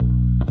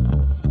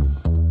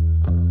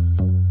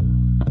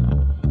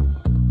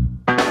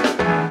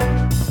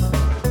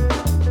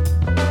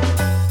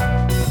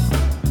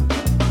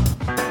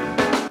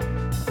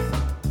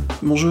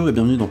Bonjour et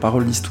bienvenue dans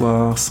Parole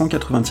d'Histoire,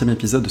 180e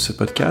épisode de ce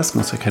podcast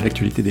consacré à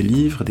l'actualité des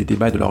livres, des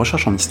débats et de la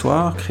recherche en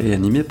histoire, créé et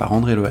animé par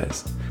André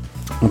Loez.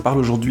 On parle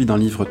aujourd'hui d'un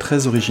livre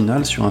très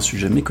original sur un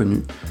sujet méconnu,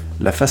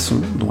 la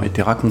façon dont a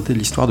été racontée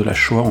l'histoire de la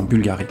Shoah en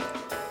Bulgarie.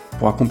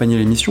 Pour accompagner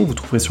l'émission, vous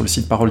trouverez sur le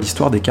site Parole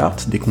d'Histoire des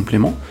cartes, des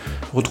compléments.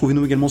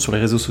 Retrouvez-nous également sur les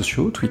réseaux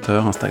sociaux,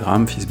 Twitter,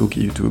 Instagram, Facebook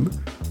et YouTube.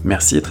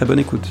 Merci et très bonne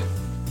écoute.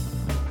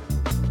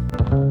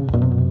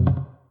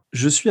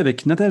 Je suis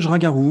avec Nadège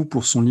Ragarou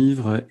pour son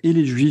livre « Et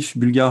les Juifs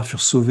bulgares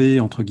furent sauvés »,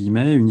 entre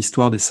guillemets, une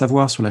histoire des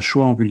savoirs sur la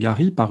Shoah en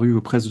Bulgarie, paru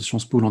aux presses de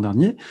Sciences Po l'an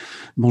dernier.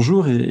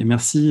 Bonjour et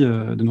merci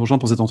de nous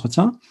rejoindre pour cet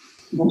entretien.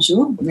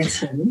 Bonjour,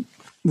 merci à vous.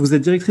 Vous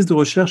êtes directrice de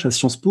recherche à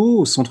Sciences Po,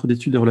 au Centre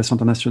d'études des relations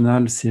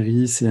internationales,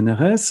 CERI,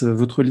 CNRS.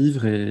 Votre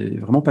livre est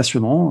vraiment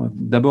passionnant,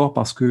 d'abord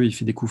parce qu'il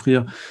fait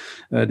découvrir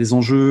des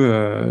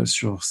enjeux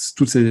sur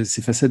toutes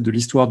ces facettes de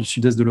l'histoire du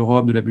sud-est de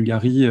l'Europe, de la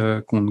Bulgarie,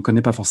 qu'on ne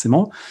connaît pas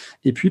forcément,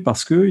 et puis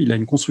parce qu'il a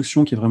une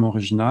construction qui est vraiment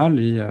originale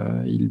et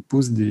il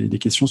pose des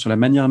questions sur la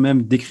manière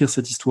même d'écrire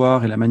cette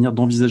histoire et la manière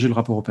d'envisager le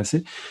rapport au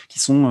passé, qui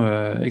sont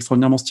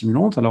extraordinairement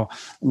stimulantes. Alors,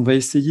 on va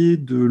essayer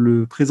de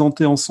le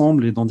présenter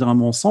ensemble et d'en dire un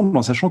mot ensemble,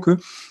 en sachant que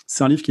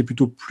c'est un livre qui est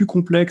plutôt plus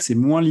complexe et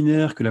moins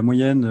linéaire que la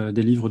moyenne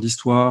des livres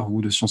d'histoire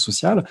ou de sciences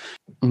sociales.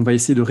 On va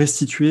essayer de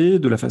restituer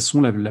de la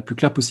façon la plus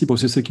claire possible pour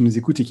ceux qui nous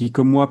écoutent et qui,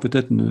 comme moi,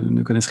 peut-être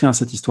ne connaissent rien à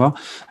cette histoire,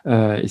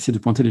 essayer de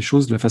pointer les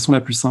choses de la façon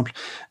la plus simple.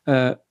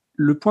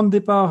 Le point de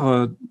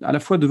départ, à la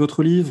fois de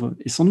votre livre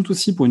et sans doute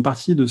aussi pour une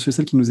partie de ceux et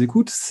celles qui nous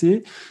écoutent,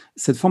 c'est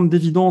cette forme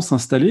d'évidence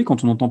installée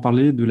quand on entend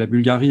parler de la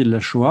Bulgarie et de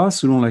la Shoah,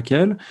 selon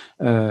laquelle,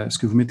 ce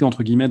que vous mettez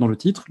entre guillemets dans le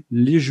titre,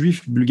 les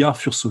Juifs bulgares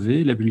furent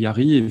sauvés, la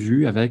Bulgarie est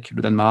vue avec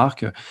le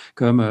Danemark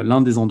comme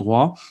l'un des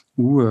endroits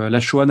où la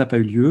Shoah n'a pas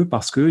eu lieu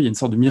parce qu'il y a une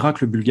sorte de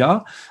miracle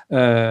bulgare.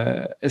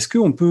 Est-ce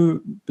qu'on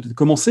peut peut-être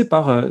commencer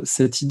par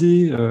cette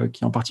idée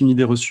qui est en partie une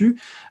idée reçue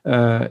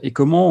et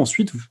comment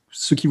ensuite,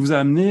 ce qui vous a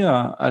amené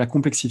à la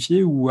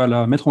complexifier ou à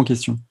la mettre en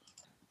question?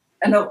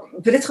 Alors,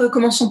 peut-être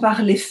commençons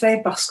par les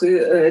faits, parce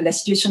que la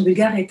situation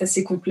bulgare est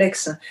assez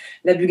complexe.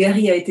 La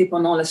Bulgarie a été,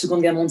 pendant la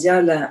Seconde Guerre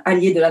mondiale,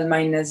 alliée de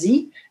l'Allemagne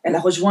nazie. Elle a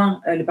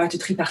rejoint le pacte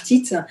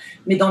tripartite,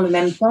 mais dans le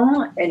même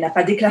temps, elle n'a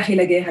pas déclaré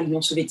la guerre à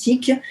l'Union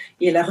soviétique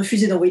et elle a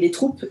refusé d'envoyer des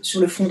troupes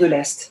sur le front de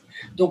l'Est.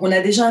 Donc, on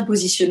a déjà un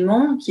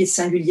positionnement qui est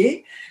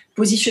singulier,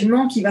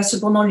 positionnement qui va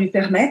cependant lui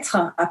permettre,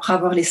 après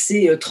avoir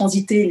laissé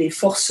transiter les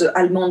forces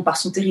allemandes par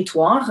son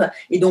territoire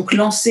et donc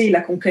lancer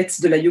la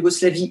conquête de la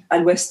Yougoslavie à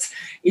l'ouest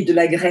et de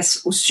la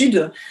Grèce au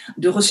sud,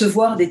 de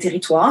recevoir des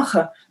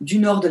territoires du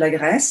nord de la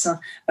Grèce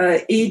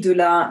et de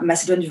la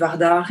Macédoine du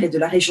Vardar et de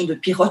la région de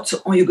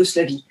Pirote en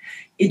Yougoslavie.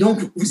 Et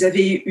donc, vous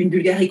avez une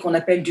Bulgarie qu'on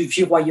appelle du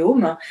Vieux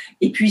Royaume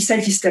et puis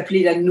celle qui s'est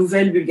appelée la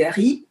Nouvelle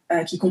Bulgarie,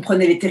 qui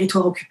comprenait les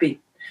territoires occupés.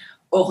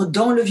 Or,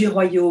 dans le Vieux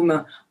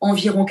Royaume,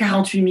 environ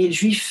 48 000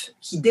 Juifs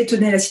qui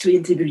détenaient la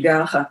citoyenneté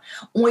bulgare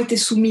ont été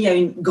soumis à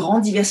une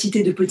grande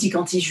diversité de politiques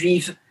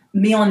anti-juives,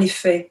 mais en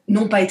effet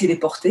n'ont pas été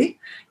déportés.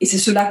 Et c'est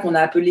cela qu'on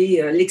a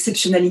appelé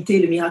l'exceptionnalité et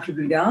le miracle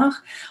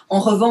bulgare. En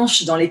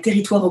revanche, dans les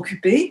territoires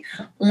occupés,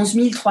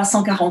 11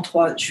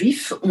 343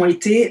 Juifs ont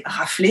été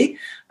raflés,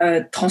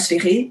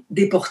 transférés,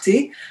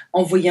 déportés,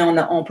 envoyés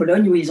en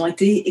Pologne où ils ont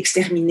été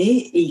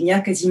exterminés et il n'y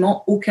a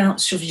quasiment aucun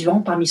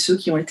survivant parmi ceux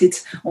qui ont été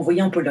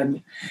envoyés en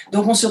Pologne.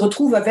 Donc on se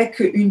retrouve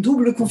avec une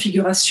double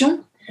configuration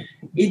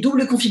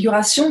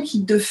qui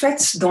de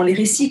fait dans les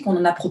récits qu'on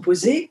en a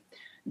proposés,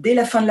 dès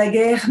la fin de la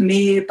guerre,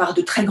 mais par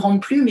de très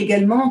grandes plumes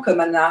également, comme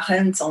Hannah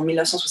Arendt en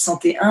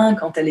 1961,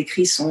 quand elle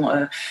écrit son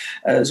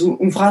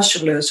ouvrage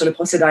sur le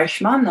procès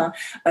d'Eichmann,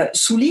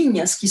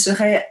 souligne ce qui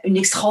serait une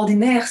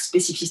extraordinaire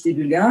spécificité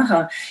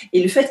bulgare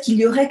et le fait qu'il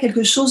y aurait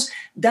quelque chose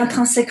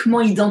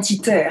d'intrinsèquement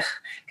identitaire,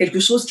 quelque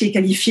chose qui est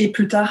qualifié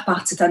plus tard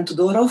par Tsetan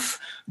Todorov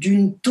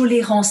d'une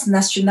tolérance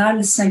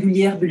nationale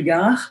singulière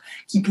bulgare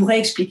qui pourrait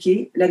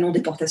expliquer la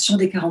non-déportation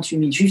des 48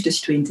 000 Juifs de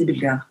citoyenneté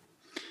bulgare.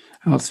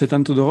 Alors,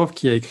 Tsetan Todorov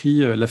qui a écrit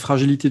La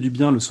fragilité du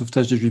bien, le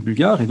sauvetage des Juifs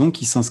bulgares, et donc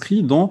qui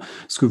s'inscrit dans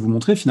ce que vous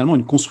montrez finalement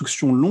une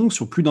construction longue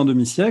sur plus d'un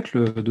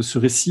demi-siècle de ce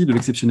récit de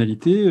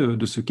l'exceptionnalité,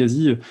 de ce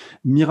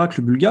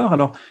quasi-miracle bulgare.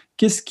 Alors,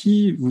 qu'est-ce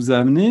qui vous a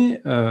amené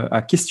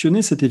à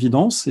questionner cette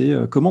évidence et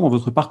comment, dans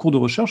votre parcours de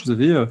recherche, vous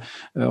avez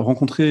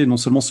rencontré non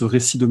seulement ce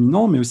récit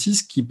dominant, mais aussi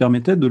ce qui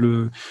permettait de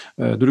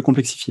le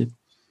complexifier?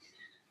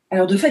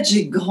 Alors, de fait,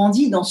 j'ai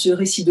grandi dans ce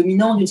récit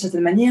dominant d'une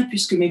certaine manière,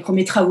 puisque mes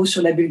premiers travaux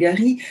sur la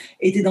Bulgarie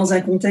étaient dans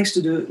un contexte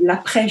de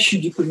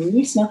l'après-chute du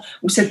communisme,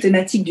 où cette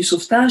thématique du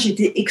sauvetage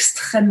était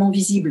extrêmement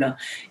visible.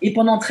 Et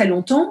pendant très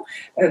longtemps,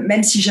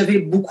 même si j'avais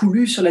beaucoup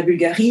lu sur la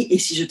Bulgarie et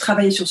si je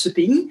travaillais sur ce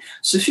pays,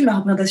 ce fut ma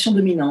représentation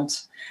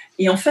dominante.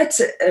 Et en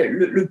fait,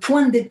 le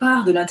point de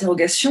départ de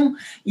l'interrogation,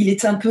 il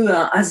est un peu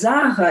un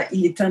hasard,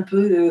 il est un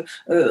peu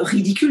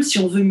ridicule, si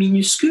on veut,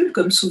 minuscule,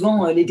 comme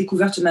souvent les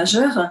découvertes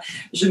majeures.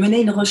 Je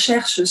menais une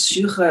recherche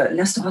sur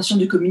l'instauration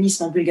du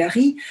communisme en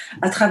Bulgarie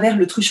à travers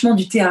le truchement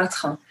du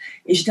théâtre.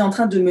 Et j'étais en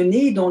train de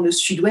mener dans le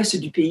sud-ouest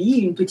du pays,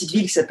 une petite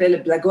ville qui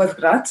s'appelle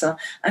Blagoevgrad,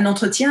 un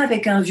entretien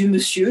avec un vieux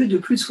monsieur de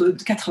plus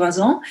de 80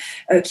 ans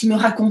qui me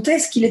racontait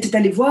ce qu'il était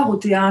allé voir au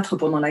théâtre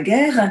pendant la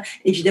guerre.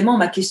 Évidemment,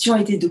 ma question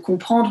était de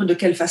comprendre de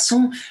quelle façon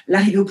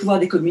l'arrivée au pouvoir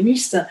des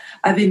communistes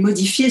avait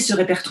modifié ce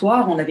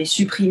répertoire. On avait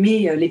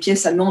supprimé les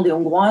pièces allemandes et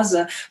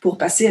hongroises pour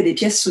passer à des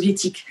pièces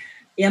soviétiques.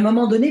 Et à un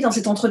moment donné, dans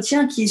cet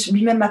entretien, qui est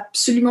lui-même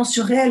absolument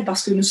surréel,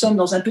 parce que nous sommes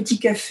dans un petit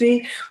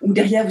café où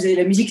derrière vous avez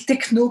la musique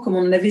techno, comme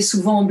on en avait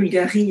souvent en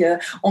Bulgarie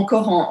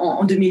encore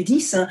en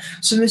 2010,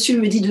 ce monsieur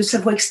me dit de sa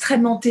voix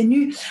extrêmement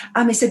ténue, «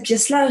 Ah, mais cette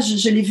pièce-là,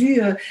 je l'ai vue,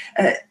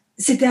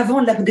 c'était avant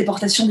la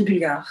déportation des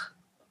Bulgares. »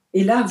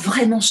 Et là,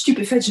 vraiment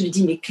stupéfaite, je lui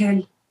dis, « Mais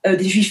quel...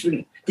 des Juifs. »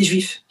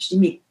 Je dis, «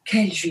 Mais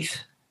quels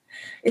Juifs ?»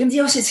 Elle me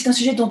dit, « Oh, c'est un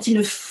sujet dont ils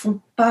ne font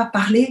pas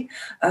parler. »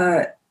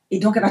 Et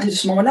donc, à partir de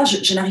ce moment-là,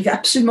 je n'arrivais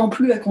absolument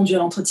plus à conduire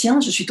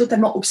l'entretien. Je suis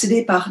totalement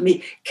obsédée par « mais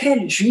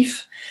quel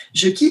juif ?»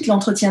 Je quitte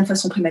l'entretien de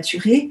façon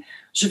prématurée.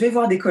 Je vais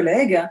voir des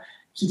collègues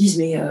qui disent «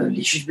 mais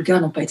les juifs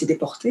bulgares n'ont pas été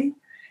déportés ».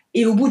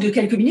 Et au bout de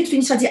quelques minutes,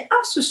 finissent par dire «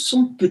 ah, ce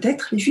sont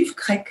peut-être les juifs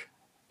grecs ».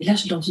 Et là,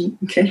 je leur dis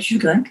 « quels juifs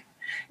grecs ?»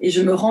 Et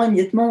je me rends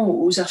immédiatement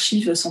aux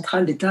archives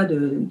centrales d'État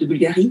de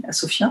Bulgarie, à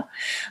Sofia.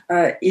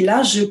 Et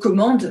là, je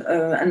commande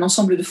un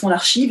ensemble de fonds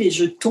d'archives et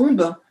je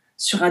tombe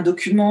sur un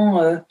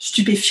document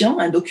stupéfiant,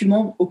 un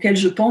document auquel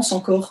je pense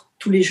encore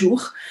tous les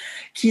jours,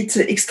 qui est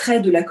extrait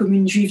de la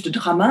commune juive de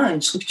Drama,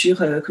 une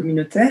structure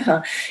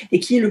communautaire, et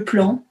qui est le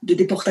plan de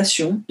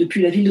déportation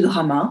depuis la ville de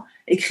Drama,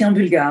 écrit en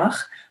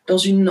bulgare, dans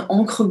une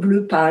encre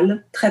bleue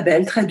pâle, très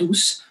belle, très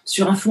douce,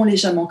 sur un fond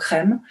légèrement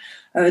crème,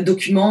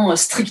 document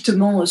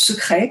strictement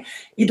secret,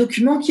 et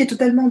document qui est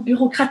totalement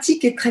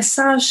bureaucratique et très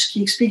sage,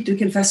 qui explique de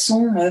quelle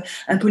façon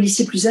un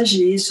policier plus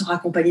âgé sera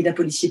accompagné d'un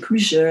policier plus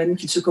jeune,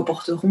 qu'ils se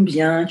comporteront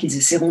bien, qu'ils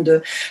essaieront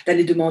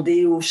d'aller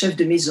demander au chef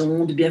de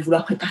maison de bien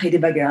vouloir préparer des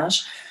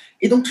bagages.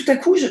 Et donc tout à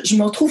coup, je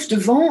me retrouve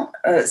devant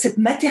cette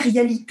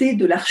matérialité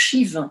de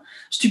l'archive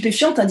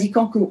stupéfiante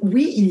indiquant que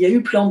oui, il y a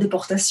eu plan de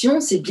déportation,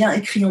 c'est bien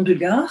écrit en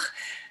bulgare,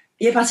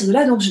 et à partir de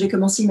là, donc, je vais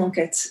commencer une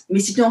enquête. Mais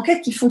c'est une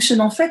enquête qui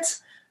fonctionne en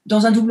fait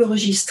dans un double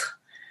registre.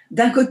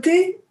 D'un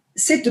côté,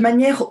 c'est de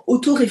manière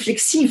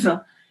auto-réflexive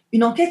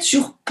une enquête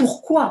sur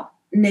pourquoi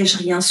n'ai-je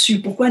rien su,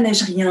 pourquoi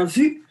n'ai-je rien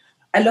vu,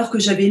 alors que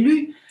j'avais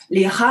lu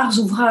les rares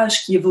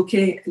ouvrages qui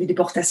évoquaient les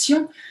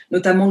déportations,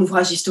 notamment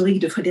l'ouvrage historique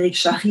de Frédéric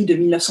Chary de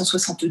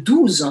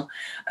 1972,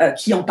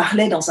 qui en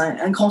parlait dans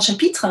un grand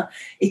chapitre.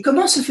 Et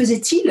comment se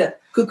faisait-il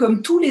que,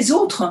 comme tous les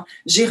autres,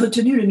 j'ai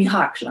retenu le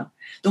miracle ?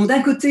 Donc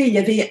d'un côté, il y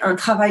avait un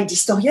travail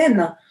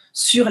d'historienne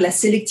sur la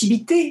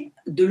sélectivité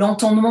de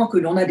l'entendement que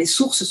l'on a des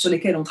sources sur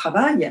lesquelles on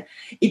travaille,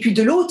 et puis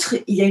de l'autre,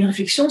 il y a une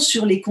réflexion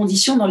sur les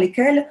conditions dans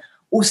lesquelles,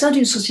 au sein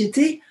d'une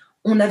société,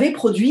 on avait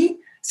produit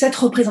cette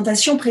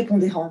représentation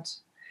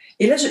prépondérante.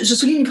 Et là, je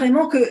souligne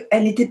vraiment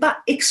qu'elle n'était pas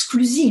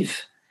exclusive.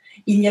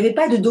 Il n'y avait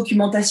pas de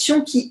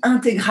documentation qui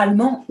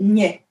intégralement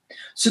niait.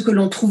 Ce que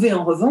l'on trouvait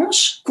en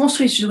revanche,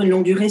 construit sur une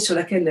longue durée sur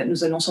laquelle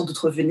nous allons sans doute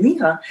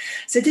revenir,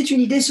 c'était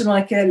une idée selon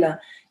laquelle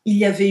il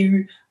y avait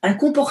eu un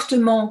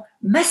comportement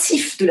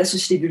massif de la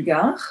société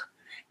bulgare,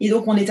 et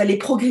donc on est allé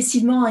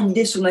progressivement à une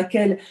idée selon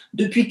laquelle,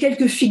 depuis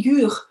quelques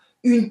figures,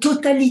 une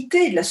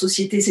totalité de la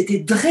société s'était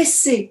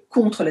dressée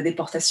contre la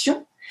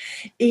déportation,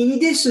 et une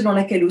idée selon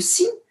laquelle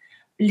aussi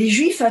les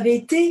Juifs avaient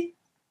été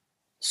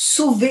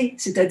sauvés,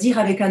 c'est-à-dire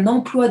avec un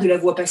emploi de la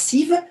voix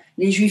passive,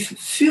 les Juifs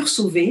furent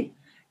sauvés,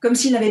 comme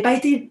s'ils n'avaient pas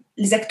été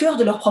les acteurs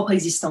de leur propre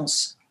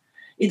existence.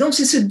 Et donc,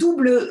 c'est ce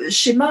double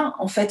schéma,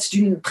 en fait,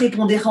 d'une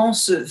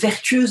prépondérance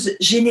vertueuse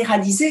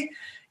généralisée,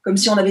 comme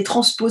si on avait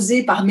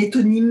transposé par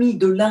métonymie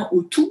de l'un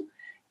au tout,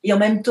 et en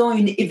même temps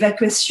une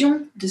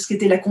évacuation de ce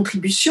qu'était la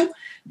contribution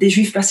des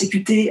Juifs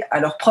persécutés à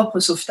leur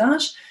propre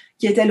sauvetage,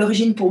 qui était à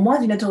l'origine pour moi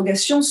d'une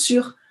interrogation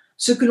sur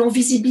ce que l'on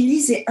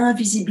visibilise et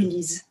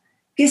invisibilise.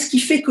 Qu'est-ce qui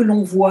fait que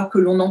l'on voit, que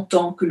l'on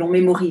entend, que l'on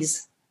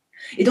mémorise ?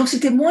 Et donc,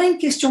 c'était moins une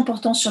question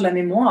portant sur la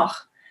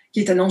mémoire, qui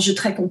est un enjeu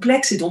très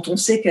complexe et dont on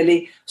sait qu'elle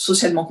est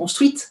socialement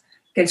construite,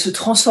 qu'elle se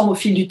transforme au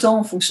fil du temps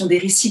en fonction des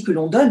récits que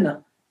l'on donne,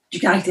 du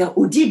caractère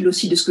audible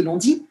aussi de ce que l'on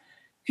dit,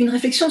 qu'une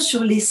réflexion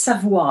sur les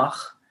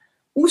savoirs.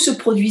 Où se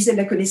produisait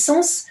la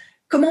connaissance ?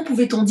 Comment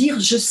pouvait-on dire «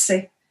 je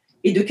sais » ?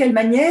 Et de quelle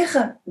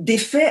manière des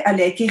faits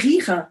allaient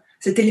acquérir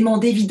cet élément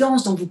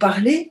d'évidence dont vous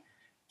parlez,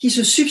 qui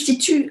se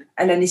substitue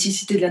à la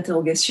nécessité de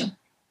l'interrogation.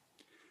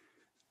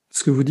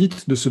 Ce que vous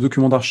dites de ce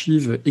document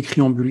d'archives écrit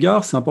en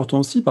bulgare, c'est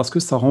important aussi parce que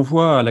ça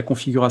renvoie à la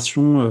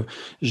configuration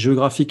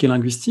géographique et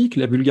linguistique.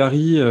 La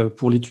Bulgarie,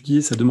 pour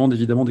l'étudier, ça demande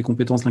évidemment des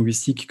compétences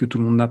linguistiques que tout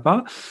le monde n'a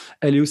pas.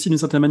 Elle est aussi d'une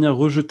certaine manière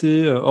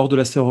rejetée hors de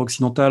la sphère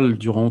occidentale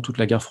durant toute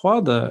la guerre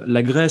froide.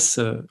 La Grèce,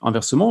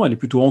 inversement, elle est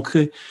plutôt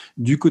ancrée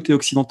du côté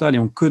occidental et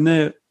on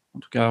connaît en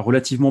tout cas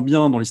relativement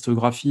bien dans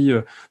l'historiographie,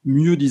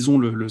 mieux, disons,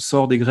 le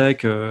sort des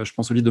Grecs, je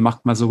pense au livre de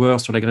Mark Mazauer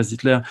sur la Grèce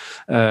d'Hitler,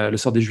 le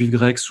sort des Juifs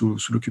grecs sous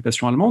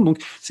l'occupation allemande. Donc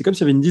c'est comme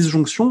s'il y avait une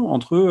disjonction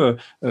entre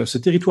ce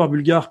territoire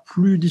bulgare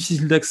plus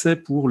difficile d'accès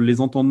pour les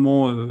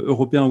entendements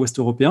européens,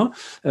 ouest-européens,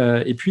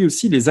 et puis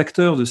aussi les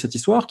acteurs de cette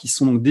histoire, qui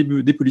sont donc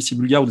des policiers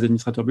bulgares ou des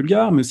administrateurs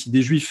bulgares, mais aussi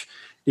des Juifs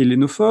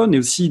hellénophones et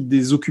aussi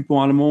des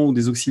occupants allemands ou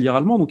des auxiliaires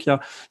allemands. Donc il y a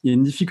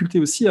une difficulté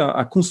aussi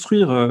à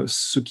construire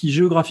ce qui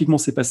géographiquement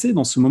s'est passé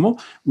dans ce moment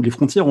où les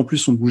frontières en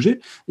plus ont bougé,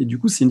 et du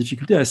coup c'est une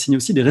difficulté à assigner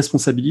aussi des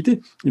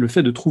responsabilités. Et le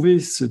fait de trouver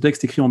ce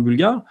texte écrit en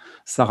bulgare,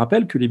 ça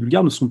rappelle que les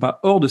Bulgares ne sont pas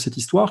hors de cette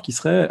histoire qui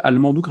serait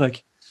allemande ou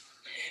grecque.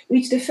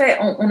 Oui, tout à fait.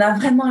 On a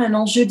vraiment un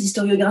enjeu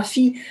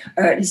d'historiographie.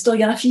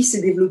 L'historiographie s'est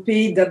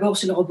développée d'abord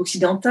sur l'Europe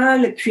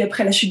occidentale, puis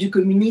après la chute du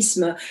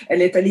communisme,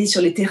 elle est allée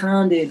sur les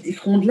terrains des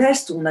fronts de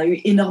l'Est, où on a eu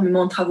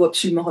énormément de travaux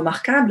absolument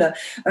remarquables.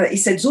 Et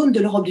cette zone de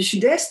l'Europe du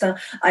Sud-Est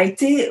a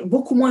été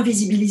beaucoup moins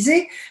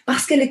visibilisée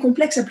parce qu'elle est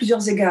complexe à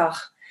plusieurs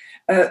égards.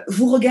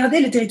 Vous regardez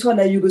le territoire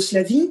de la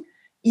Yougoslavie,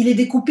 il est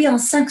découpé en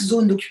 5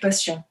 zones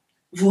d'occupation.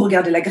 Vous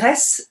regardez la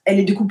Grèce, elle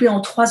est découpée en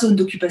 3 zones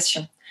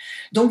d'occupation.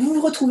 Donc, vous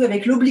vous retrouvez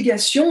avec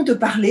l'obligation de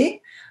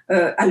parler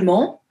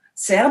allemand,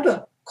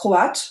 serbe,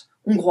 croate,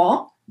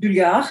 hongrois,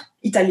 bulgare,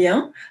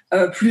 italien,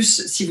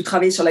 plus, si vous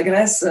travaillez sur la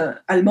Grèce,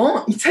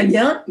 allemand,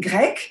 italien,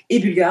 grec et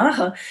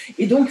bulgare.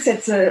 Et donc,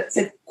 cette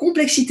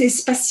complexité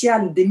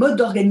spatiale des modes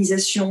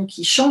d'organisation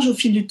qui changent au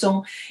fil du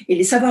temps et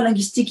les savoirs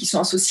linguistiques qui sont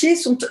associés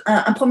sont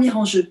un premier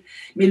enjeu.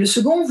 Mais le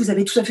second, vous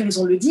avez tout à fait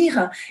raison de le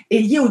dire, est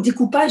lié au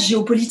découpage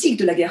géopolitique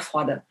de la guerre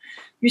froide.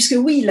 Puisque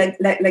oui,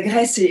 la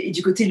Grèce est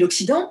du côté de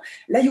l'Occident,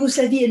 la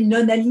Yougoslavie est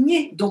non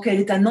alignée, donc elle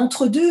est un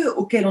entre-deux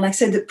auquel on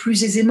accède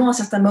plus aisément à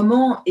certains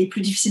moments et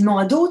plus difficilement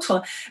à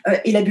d'autres,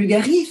 et la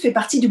Bulgarie fait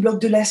partie du bloc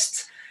de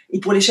l'Est.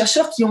 Et pour les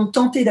chercheurs qui ont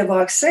tenté d'avoir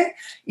accès,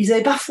 ils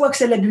avaient parfois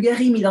accès à la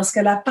Bulgarie, mais dans ce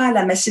cas-là, pas à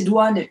la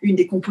Macédoine, une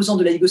des composantes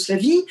de la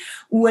Yougoslavie,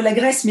 ou à la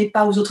Grèce, mais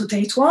pas aux autres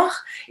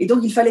territoires. Et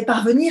donc, il fallait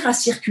parvenir à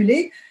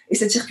circuler, et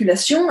cette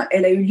circulation,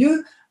 elle a eu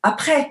lieu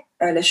après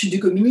la chute du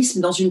communisme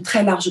dans une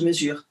très large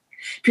mesure.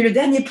 Puis le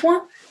dernier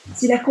point,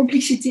 c'est la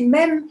complexité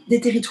même des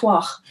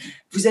territoires.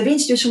 Vous avez une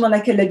situation dans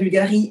laquelle la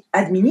Bulgarie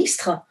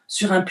administre,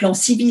 sur un plan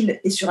civil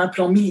et sur un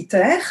plan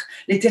militaire,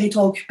 les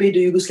territoires occupés de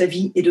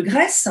Yougoslavie et de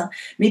Grèce.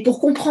 Mais pour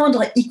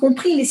comprendre, y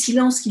compris les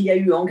silences qu'il y a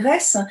eu en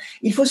Grèce,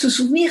 il faut se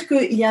souvenir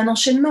qu'il y a un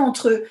enchaînement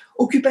entre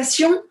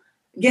occupation,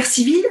 guerre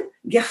civile,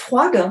 guerre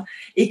froide,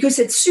 et que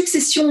cette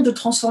succession de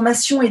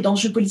transformations et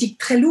d'enjeux politiques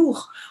très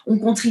lourds ont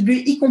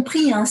contribué, y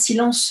compris à un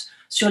silence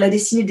sur la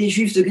destinée des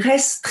Juifs de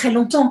Grèce très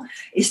longtemps.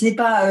 Et ce n'est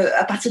pas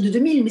à partir de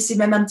 2000, mais c'est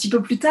même un petit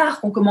peu plus tard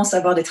qu'on commence à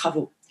avoir des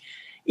travaux.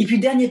 Et puis,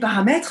 dernier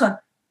paramètre,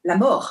 la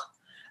mort.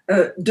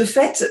 De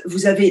fait,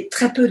 vous avez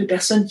très peu de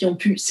personnes qui ont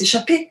pu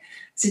s'échapper.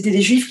 C'était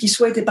des Juifs qui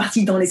soit étaient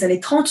partis dans les années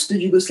 30 de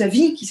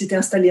Yougoslavie, qui s'étaient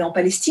installés en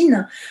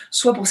Palestine,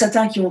 soit pour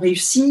certains qui ont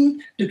réussi,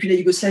 depuis la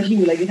Yougoslavie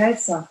ou la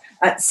Grèce,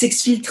 à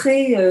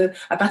s'exfiltrer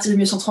à partir de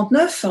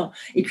 1939,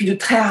 et puis de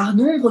très rares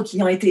nombres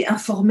qui ont été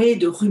informés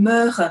de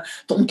rumeurs,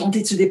 ont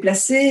tenté de se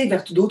déplacer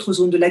vers d'autres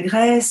zones de la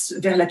Grèce,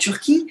 vers la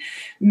Turquie.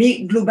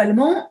 Mais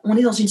globalement, on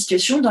est dans une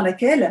situation dans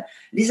laquelle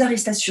les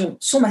arrestations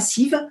sont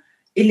massives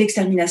et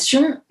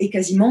l'extermination est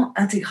quasiment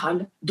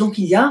intégrale. Donc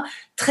il y a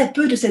très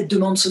peu de cette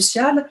demande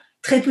sociale,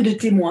 très peu de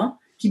témoins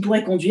qui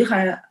pourraient conduire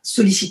à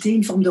solliciter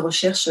une forme de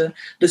recherche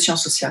de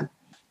sciences sociales.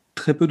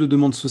 Très peu de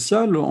demandes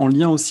sociales, en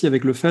lien aussi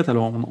avec le fait,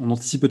 alors on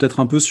anticipe peut-être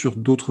un peu sur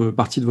d'autres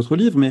parties de votre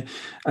livre, mais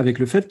avec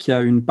le fait qu'il y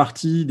a une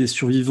partie des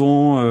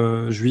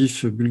survivants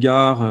juifs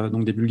bulgares,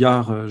 donc des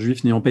Bulgares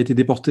juifs n'ayant pas été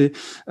déportés,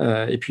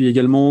 et puis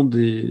également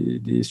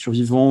des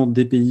survivants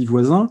des pays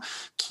voisins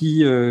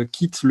qui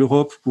quittent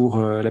l'Europe pour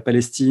la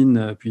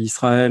Palestine, puis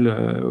Israël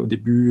au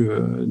début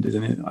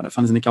à la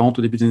fin des années 40,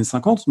 au début des années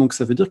 50. Donc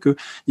ça veut dire qu'il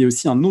y a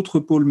aussi un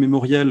autre pôle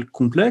mémoriel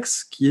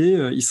complexe qui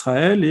est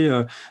Israël et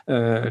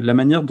la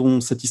manière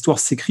dont cette histoire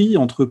s'écrit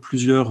entre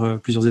plusieurs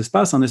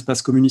espaces, un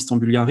espace communiste en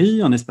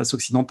Bulgarie, un espace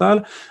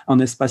occidental, un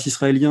espace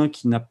israélien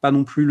qui n'a pas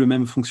non plus le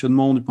même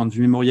fonctionnement du point de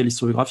vue mémoriel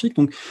historiographique.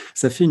 Donc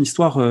ça fait une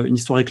histoire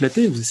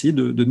éclatée. Vous essayez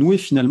de nouer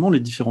finalement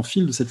les différents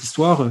fils de cette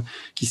histoire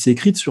qui s'est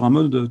écrite sur un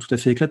mode tout à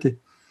fait éclaté.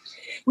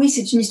 Oui,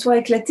 c'est une histoire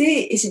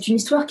éclatée et c'est une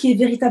histoire qui est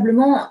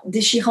véritablement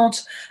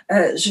déchirante.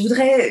 Je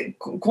voudrais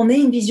qu'on ait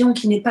une vision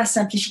qui n'est pas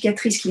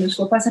simplificatrice, qui ne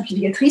soit pas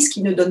simplificatrice,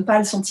 qui ne donne pas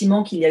le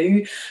sentiment qu'il y a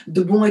eu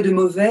de bons et de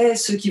mauvais,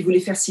 ceux qui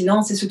voulaient faire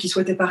silence et ceux qui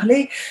souhaitaient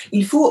parler.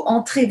 Il faut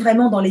entrer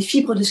vraiment dans les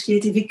fibres de ce qui a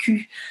été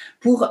vécu.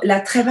 Pour la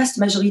très vaste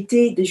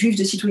majorité des Juifs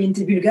de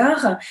citoyenneté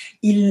bulgare,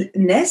 ils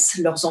naissent,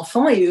 leurs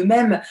enfants, et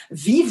eux-mêmes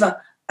vivent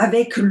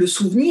avec le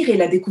souvenir et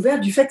la découverte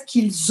du fait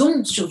qu'ils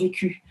ont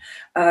survécu.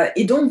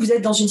 Et donc, vous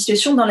êtes dans une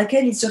situation dans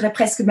laquelle il serait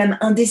presque même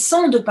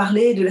indécent de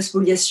parler de la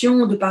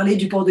spoliation, de parler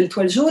du port de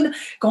l'étoile jaune,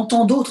 quand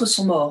tant d'autres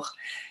sont morts.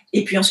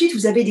 Et puis ensuite,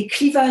 vous avez des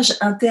clivages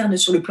internes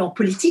sur le plan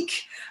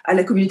politique à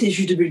la communauté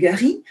juive de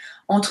Bulgarie,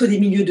 entre des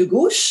milieux de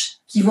gauche,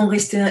 qui vont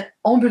rester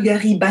en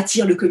Bulgarie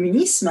bâtir le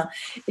communisme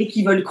et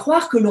qui veulent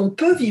croire que l'on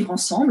peut vivre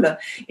ensemble,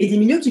 et des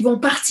milieux qui vont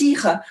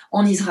partir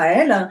en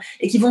Israël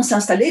et qui vont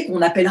s'installer,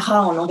 qu'on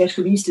appellera en langage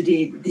communiste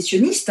des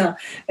sionistes,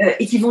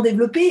 et qui vont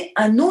développer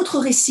un autre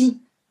récit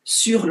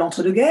sur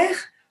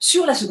l'entre-deux-guerres,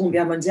 sur la Seconde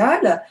Guerre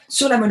mondiale,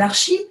 sur la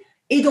monarchie,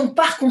 et donc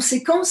par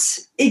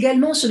conséquence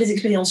également sur les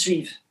expériences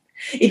juives.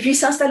 Et puis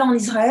s'installant en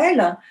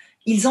Israël,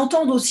 ils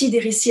entendent aussi des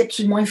récits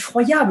absolument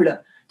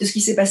effroyables de ce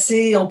qui s'est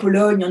passé en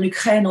Pologne, en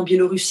Ukraine, en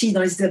Biélorussie,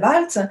 dans les États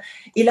baltes.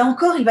 Et là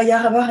encore, il va y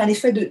avoir un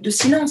effet de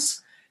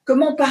silence.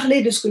 Comment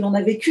parler de ce que l'on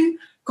a vécu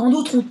quand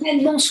d'autres ont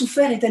tellement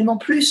souffert et tellement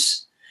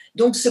plus?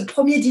 Donc ce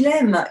premier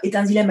dilemme est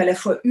un dilemme à la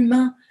fois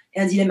humain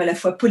et un dilemme à la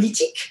fois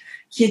politique,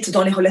 qui est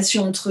dans les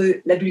relations entre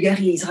la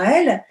Bulgarie et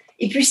Israël.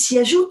 Et puis s'y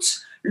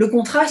ajoute le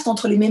contraste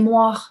entre les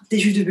mémoires des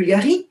Juifs de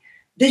Bulgarie,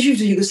 des Juifs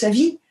de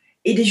Yougoslavie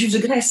et des Juifs de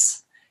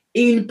Grèce.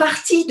 Et une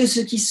partie de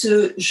ce qui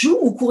se joue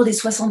au cours des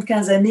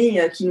 75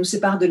 années qui nous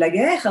séparent de la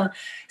guerre,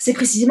 c'est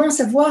précisément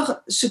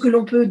savoir ce que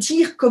l'on peut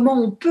dire,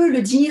 comment on peut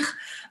le dire,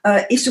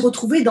 et se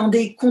retrouver dans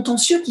des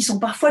contentieux qui sont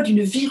parfois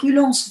d'une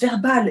virulence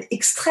verbale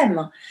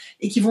extrême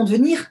et qui vont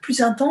devenir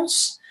plus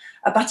intenses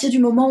à partir du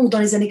moment où, dans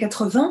les années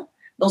 80,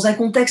 dans un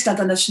contexte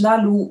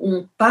international où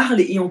on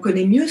parle et on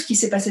connaît mieux ce qui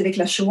s'est passé avec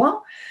la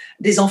Shoah,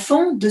 des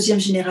enfants, deuxième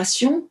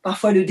génération,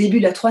 parfois le début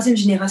de la troisième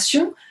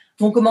génération,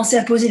 vont commencer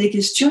à poser des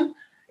questions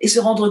et se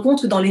rendre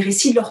compte que dans les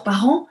récits de leurs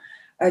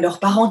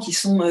parents qui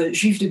sont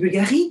juifs de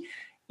Bulgarie,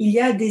 il y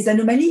a des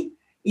anomalies.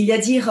 Il y a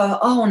dire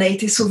 « Oh, on a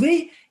été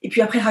sauvés », et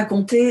puis après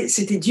raconter «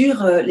 C'était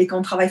dur, les camps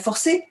de travail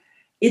forcés ».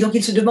 Et donc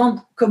ils se demandent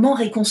comment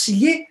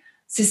réconcilier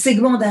ces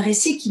segments d'un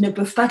récit qui ne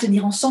peuvent pas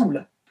tenir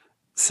ensemble.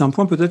 C'est un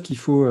point peut-être qu'il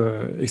faut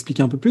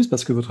expliquer un peu plus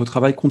parce que votre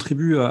travail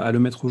contribue à le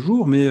mettre au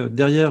jour, mais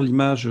derrière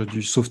l'image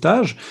du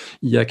sauvetage,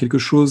 il y a quelque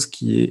chose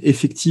qui est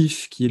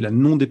effectif, qui est la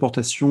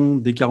non-déportation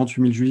des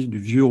 48 000 juifs du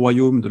vieux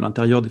royaume de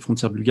l'intérieur des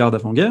frontières bulgares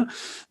d'avant-guerre,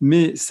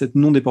 mais cette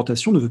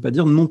non-déportation ne veut pas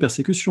dire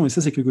non-persécution, et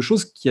ça c'est quelque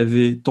chose qui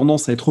avait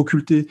tendance à être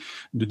occulté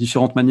de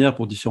différentes manières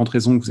pour différentes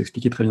raisons que vous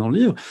expliquez très bien dans le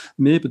livre,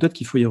 mais peut-être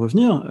qu'il faut y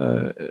revenir.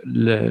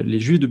 Les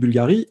juifs de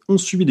Bulgarie ont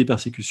subi des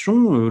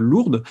persécutions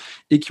lourdes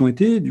et qui ont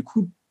été du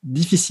coup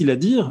difficile à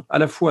dire, à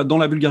la fois dans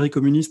la Bulgarie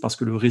communiste, parce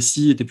que le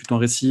récit était plutôt un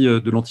récit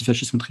de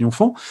l'antifascisme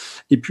triomphant,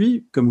 et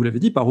puis, comme vous l'avez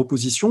dit, par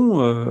opposition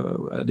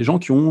à des gens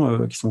qui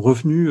sont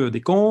revenus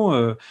des camps.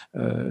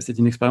 C'est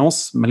une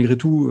expérience, malgré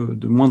tout,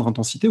 de moindre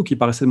intensité, ou qui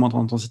paraissait de moindre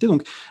intensité.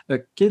 Donc,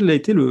 quel a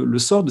été le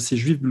sort de ces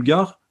juifs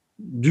bulgares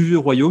du vieux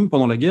royaume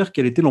pendant la guerre?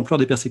 Quelle était l'ampleur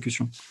des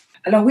persécutions?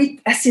 Alors oui,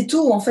 assez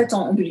tôt, en fait,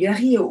 en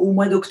Bulgarie, au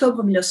mois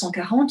d'octobre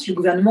 1940, le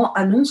gouvernement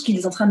annonce qu'il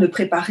est en train de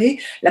préparer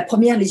la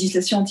première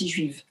législation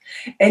anti-juive.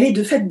 Elle est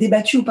de fait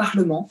débattue au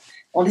Parlement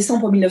en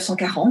décembre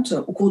 1940,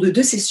 au cours de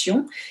 2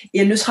 sessions,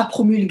 et elle ne sera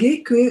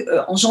promulguée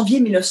qu'en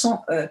janvier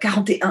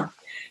 1941.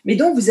 Mais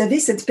donc, vous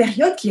avez cette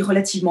période qui est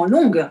relativement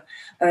longue,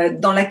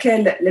 dans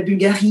laquelle la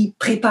Bulgarie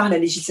prépare la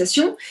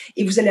législation,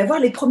 et vous allez avoir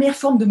les premières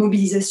formes de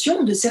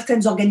mobilisation de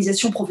certaines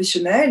organisations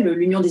professionnelles,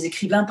 l'Union des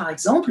écrivains par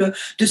exemple,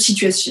 de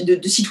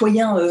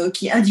citoyens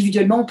qui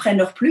individuellement prennent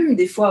leur plume,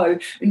 des fois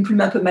une plume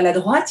un peu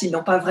maladroite, ils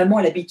n'ont pas vraiment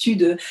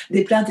l'habitude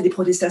des plaintes et des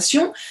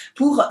protestations,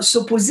 pour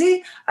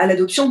s'opposer à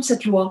l'adoption de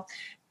cette loi.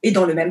 Et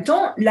dans le même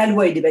temps, la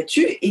loi est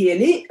débattue et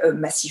elle est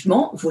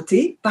massivement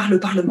votée par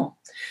le Parlement.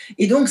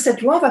 Et donc,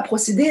 cette loi va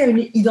procéder à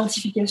une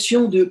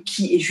identification de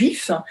qui est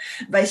juif,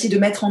 va essayer de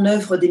mettre en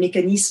œuvre des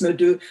mécanismes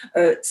de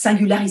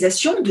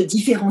singularisation, de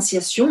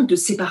différenciation, de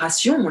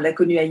séparation, on l'a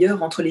connu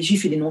ailleurs entre les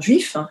juifs et les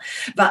non-juifs,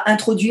 va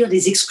introduire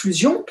des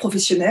exclusions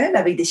professionnelles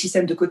avec des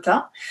systèmes de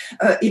quotas,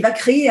 et va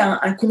créer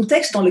un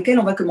contexte dans lequel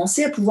on va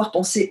commencer à pouvoir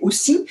penser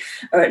aussi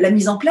la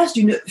mise en place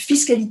d'une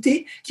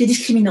fiscalité qui est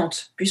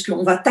discriminante,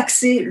 puisqu'on va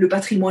taxer le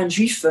patrimoine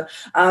juif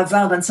à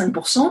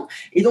 20-25%,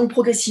 et donc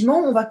progressivement,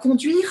 on va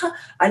conduire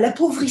à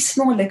l'appauvrissement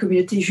de la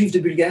communauté juive de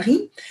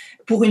Bulgarie.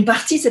 Pour une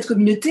partie, cette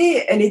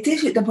communauté, elle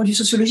était, d'un point de vue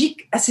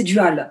sociologique, assez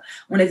duale.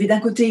 On avait d'un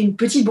côté une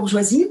petite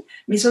bourgeoisie,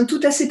 mais somme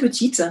toute assez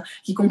petite,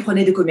 qui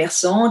comprenait des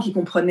commerçants, qui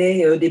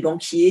comprenait des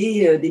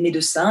banquiers, des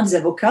médecins, des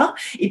avocats,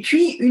 et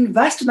puis une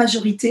vaste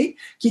majorité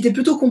qui était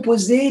plutôt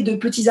composée de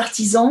petits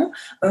artisans,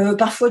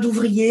 parfois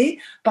d'ouvriers,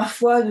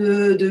 parfois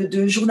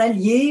de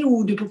journaliers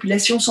ou de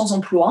populations sans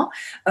emploi,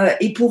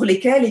 et pour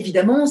lesquels,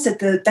 évidemment,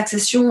 cette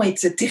taxation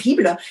est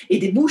terrible et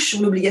débouche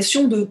sur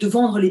l'obligation de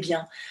vendre les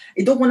biens.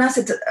 Et donc, on a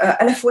cette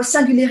à la fois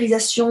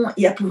singularisation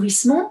et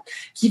appauvrissement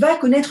qui va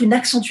connaître une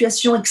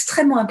accentuation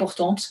extrêmement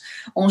importante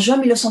en juin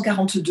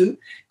 1942,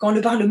 quand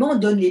le Parlement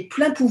donne les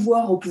pleins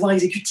pouvoirs au pouvoir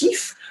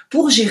exécutif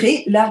pour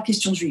gérer la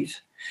question juive.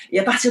 Et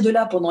à partir de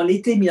là, pendant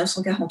l'été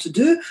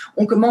 1942,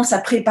 on commence à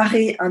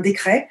préparer un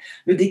décret,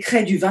 le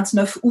décret du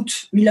 29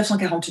 août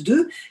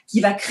 1942,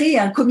 qui va créer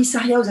un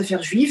commissariat aux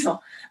affaires juives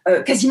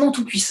quasiment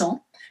tout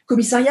puissant,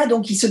 Commissariat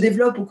donc, qui se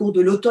développe au cours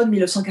de l'automne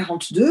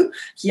 1942,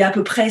 qui a à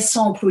peu près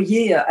 100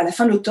 employés à la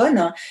fin de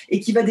l'automne, et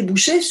qui va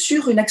déboucher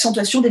sur une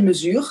accentuation des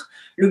mesures,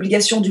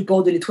 l'obligation du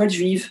port de l'étoile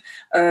juive,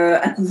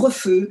 un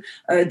couvre-feu,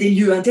 des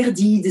lieux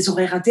interdits, des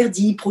horaires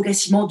interdits,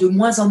 progressivement de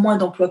moins en moins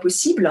d'emplois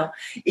possibles,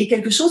 et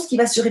quelque chose qui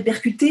va se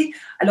répercuter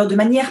alors de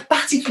manière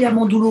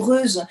particulièrement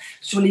douloureuse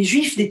sur les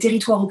Juifs des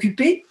territoires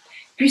occupés,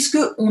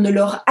 puisqu'on ne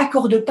leur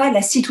accorde pas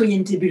la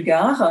citoyenneté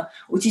bulgare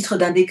au titre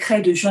d'un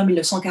décret de juin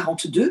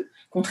 1942,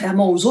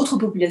 contrairement aux autres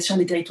populations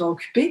des territoires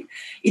occupés.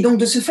 Et donc,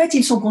 de ce fait,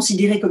 ils sont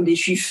considérés comme des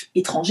Juifs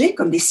étrangers,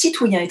 comme des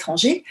citoyens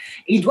étrangers,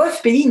 et ils doivent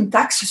payer une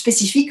taxe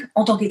spécifique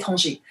en tant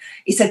qu'étrangers.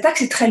 Et cette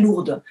taxe est très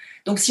lourde.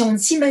 Donc, si on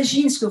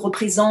s'imagine ce que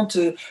représente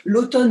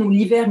l'automne ou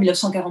l'hiver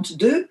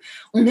 1942,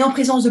 on est en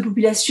présence de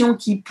populations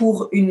qui,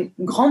 pour une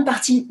grande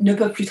partie, ne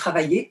peuvent plus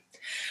travailler,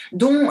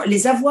 dont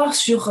les avoirs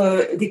sur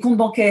des comptes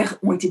bancaires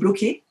ont été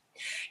bloqués,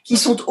 qui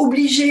sont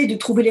obligés de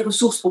trouver les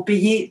ressources pour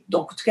payer,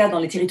 donc en tout cas dans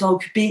les territoires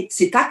occupés,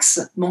 ces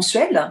taxes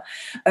mensuelles,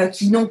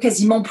 qui n'ont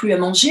quasiment plus à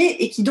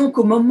manger et qui donc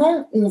au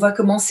moment où on va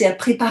commencer à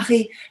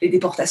préparer les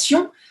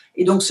déportations,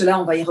 et donc cela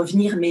on va y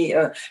revenir, mais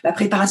la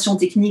préparation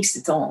technique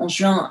c'est en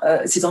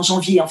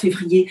janvier, en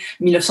février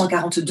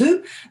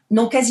 1942,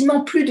 n'ont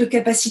quasiment plus de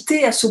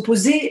capacité à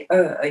s'opposer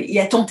et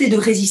à tenter de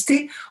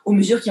résister aux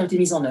mesures qui ont été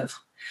mises en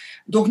œuvre.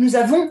 Donc nous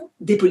avons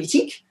des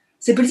politiques.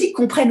 Ces politiques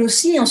comprennent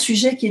aussi un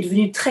sujet qui est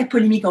devenu très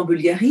polémique en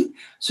Bulgarie,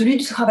 celui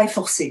du travail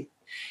forcé.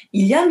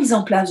 Il y a mise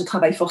en place de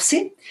travail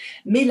forcé,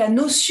 mais la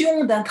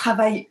notion d'un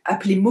travail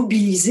appelé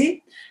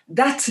mobilisé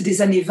date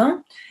des années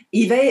 20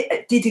 et a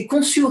été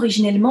conçue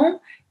originellement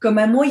comme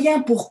un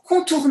moyen pour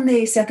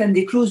contourner certaines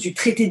des clauses du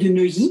traité de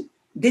Neuilly,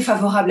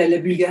 défavorables à la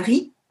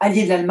Bulgarie,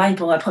 allié de l'Allemagne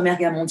pendant la Première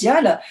Guerre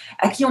mondiale,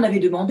 à qui on avait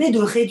demandé de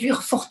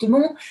réduire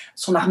fortement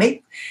son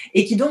armée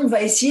et qui donc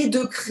va essayer de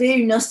créer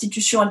une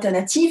institution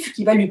alternative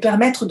qui va lui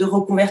permettre de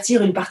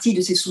reconvertir une partie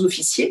de ses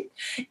sous-officiers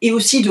et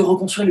aussi de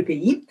reconstruire le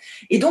pays.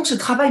 Et donc ce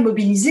travail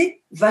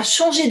mobilisé va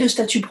changer de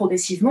statut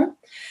progressivement.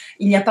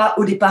 Il n'y a pas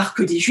au départ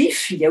que des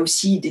Juifs, il y a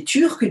aussi des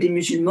Turcs, des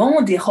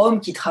musulmans, des Roms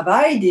qui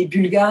travaillent, des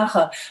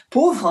Bulgares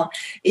pauvres.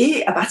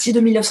 Et à partir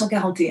de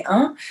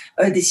 1941,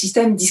 des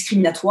systèmes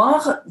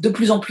discriminatoires de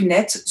plus en plus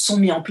nets sont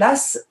mis en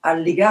place à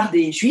l'égard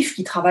des Juifs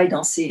qui travaillent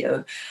dans ces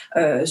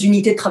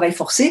unités de travail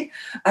forcé,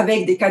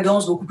 avec des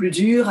cadences beaucoup plus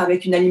dures,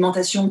 avec une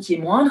alimentation qui est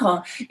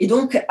moindre, et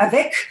donc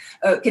avec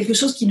quelque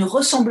chose qui ne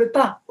ressemble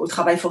pas au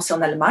travail forcé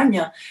en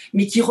Allemagne,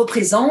 mais qui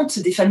représente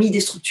des familles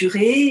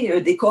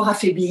déstructurées, des corps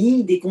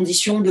affaiblis, des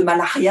conditions de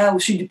malaria au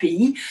sud du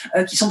pays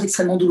qui sont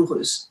extrêmement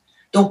douloureuses.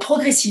 Donc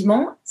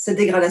progressivement, cette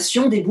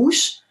dégradation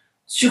débouche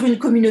sur une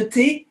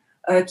communauté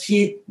qui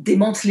est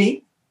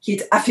démantelée, qui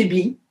est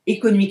affaiblie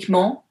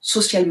économiquement,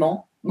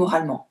 socialement,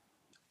 moralement.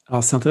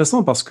 Alors c'est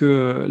intéressant parce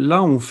que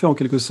là, on fait en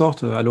quelque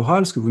sorte à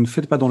l'oral ce que vous ne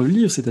faites pas dans le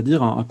livre,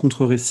 c'est-à-dire un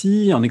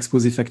contre-récit, un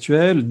exposé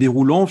factuel,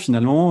 déroulant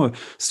finalement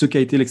ce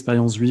qu'a été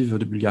l'expérience juive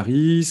de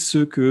Bulgarie, ce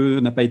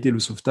que n'a pas été le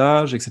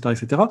sauvetage, etc.,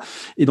 etc.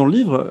 Et dans le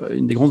livre,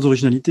 une des grandes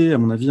originalités, à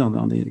mon avis,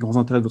 un des grands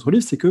intérêts de votre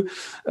livre, c'est que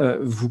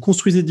vous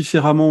construisez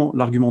différemment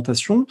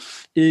l'argumentation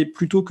et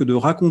plutôt que de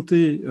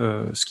raconter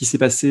ce qui s'est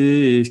passé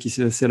et ce qui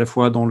s'est passé à la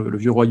fois dans le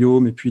Vieux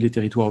Royaume et puis les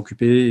territoires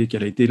occupés et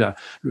quel a été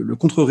le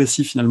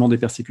contre-récit finalement des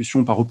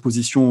persécutions par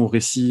opposition au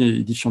récit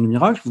édifiant du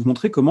miracle, vous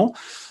montrez comment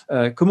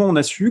on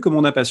a su, comment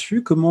on n'a pas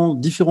su, comment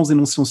différents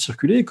énoncés ont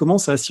circulé et comment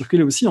ça a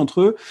circulé aussi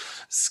entre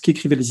ce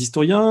qu'écrivaient les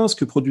historiens, ce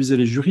que produisaient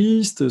les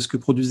juristes, ce que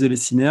produisaient les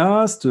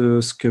cinéastes,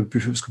 ce que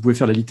pouvait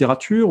faire la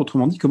littérature.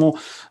 Autrement dit, comment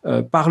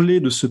parler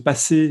de ce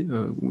passé,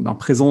 ou d'un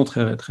présent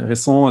très, très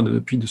récent,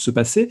 puis de ce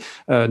passé,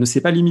 ne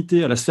s'est pas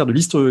limité à la sphère de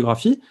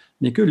l'historiographie,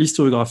 mais que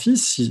l'historiographie,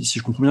 si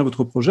je comprends bien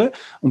votre projet,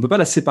 on ne peut pas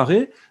la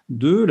séparer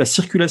de la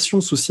circulation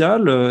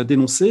sociale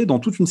d'énoncés dans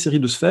toute une série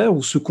de sphères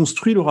où se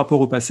construit le rapport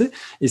au passé.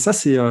 Et ça,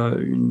 c'est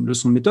une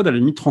leçon de méthode à la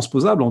limite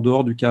transposable en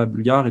dehors du cas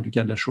bulgare et du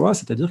cas de la Shoah,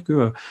 c'est-à-dire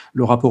que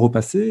le rapport au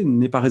passé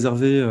n'est pas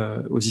réservé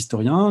aux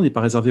historiens, n'est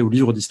pas réservé aux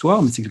livres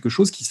d'histoire, mais c'est quelque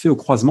chose qui se fait au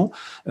croisement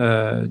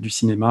du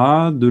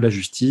cinéma, de la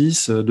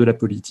justice, de la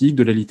politique,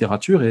 de la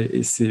littérature,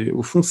 et c'est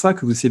au fond ça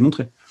que vous essayez de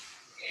montrer.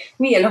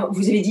 Oui, alors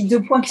vous avez dit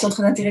deux points qui sont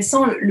très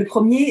intéressants. Le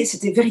premier,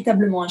 c'était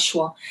véritablement un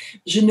choix.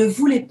 Je ne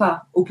voulais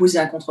pas opposer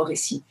un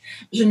contre-récit.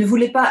 Je ne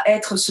voulais pas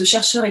être ce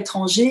chercheur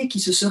étranger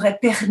qui se serait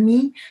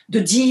permis de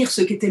dire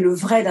ce qu'était le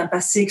vrai d'un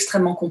passé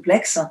extrêmement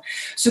complexe.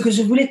 Ce que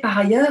je voulais par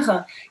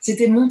ailleurs,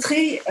 c'était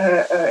montrer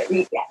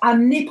et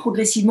amener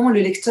progressivement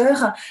le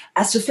lecteur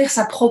à se faire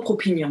sa propre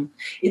opinion.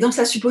 Et donc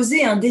ça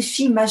supposait un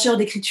défi majeur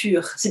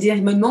d'écriture. C'est-à-dire,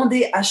 il me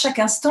demandait à chaque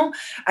instant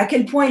à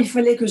quel point il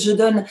fallait que je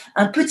donne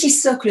un petit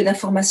socle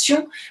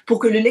d'informations pour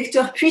que le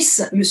lecteur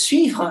puisse me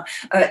suivre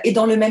et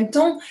dans le même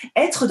temps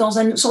être dans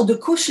une sorte de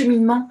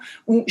co-cheminement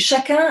où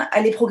chacun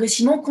allait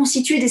progressivement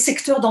constituer des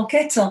secteurs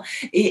d'enquête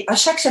et à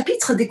chaque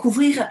chapitre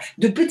découvrir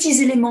de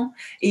petits éléments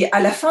et à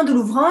la fin de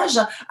l'ouvrage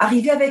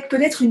arriver avec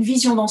peut-être une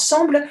vision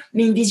d'ensemble,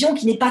 mais une vision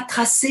qui n'est pas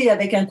tracée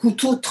avec un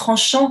couteau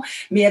tranchant,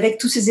 mais avec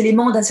tous ces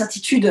éléments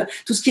d'incertitude,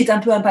 tout ce qui est un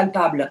peu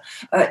impalpable.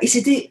 Et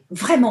c'était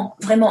vraiment,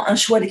 vraiment un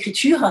choix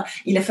d'écriture.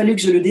 Il a fallu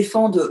que je le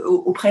défende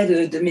auprès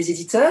de mes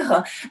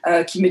éditeurs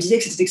qui me disaient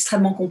que c'était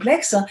extrêmement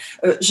complexe.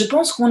 Je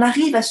pense qu'on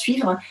arrive à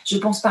suivre. Je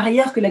pense par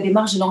ailleurs que la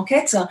démarche de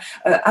l'enquête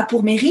a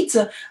pour mérite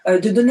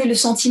de donner le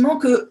sentiment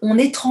qu'on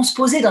est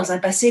transposé dans un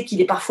passé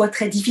qu'il est parfois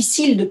très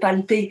difficile de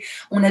palper.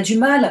 On a du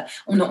mal,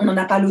 on n'en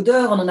a pas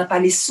l'odeur, on n'en a pas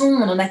les sons,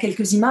 on en a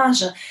quelques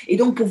images. Et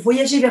donc, pour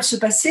voyager vers ce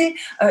passé,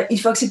 il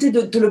faut accepter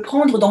de le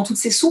prendre dans toutes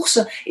ses sources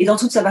et dans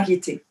toute sa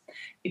variété.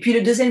 Et puis,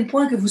 le deuxième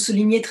point que vous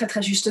soulignez très,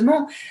 très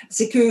justement,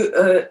 c'est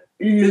que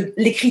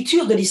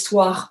l'écriture de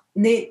l'histoire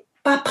n'est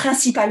pas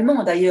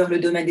principalement d'ailleurs le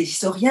domaine des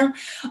historiens,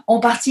 en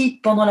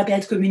partie pendant la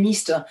période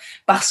communiste,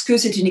 parce que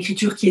c'est une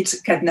écriture qui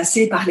est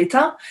cadenassée par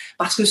l'État,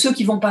 parce que ceux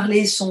qui vont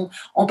parler sont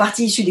en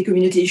partie issus des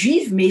communautés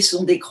juives, mais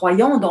sont des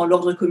croyants dans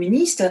l'ordre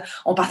communiste,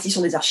 en partie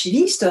sont des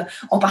archivistes,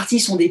 en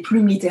partie sont des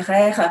plumes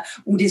littéraires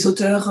ou des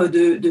auteurs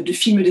de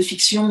films de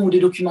fiction ou de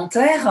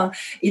documentaires.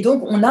 Et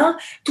donc, on a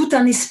tout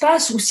un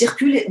espace où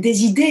circulent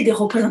des idées, des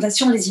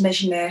représentations, des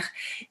imaginaires.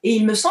 Et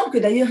il me semble que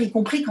d'ailleurs, y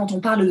compris quand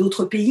on parle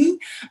d'autres pays,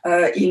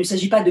 il ne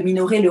s'agit pas de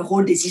minorer le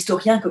rôle des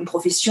historiens comme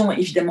profession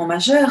évidemment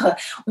majeure,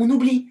 on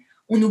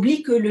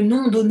oublie que le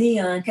nom donné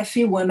à un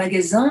café ou à un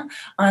magasin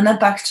a un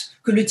impact,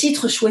 que le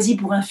titre choisi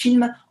pour un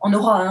film en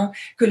aura un,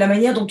 que la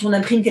manière dont on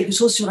imprime quelque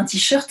chose sur un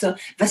t-shirt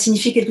va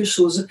signifier quelque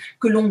chose,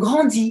 que l'on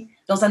grandit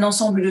dans un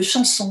ensemble de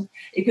chansons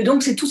et que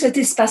donc c'est tout cet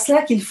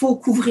espace-là qu'il faut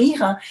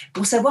couvrir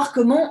pour savoir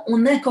comment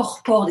on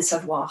incorpore des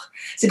savoirs.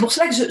 C'est pour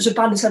cela que je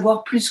parle de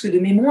savoir plus que de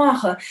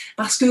mémoire,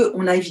 parce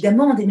qu'on a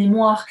évidemment des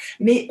mémoires,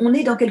 mais on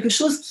est dans quelque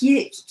chose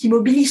qui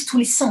mobilise tous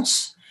les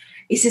sens.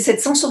 Et c'est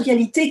cette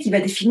sensorialité qui va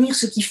définir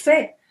ce qui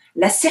fait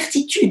la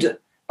certitude,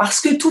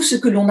 parce que tout ce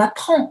que l'on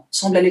apprend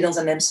semble aller dans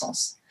un même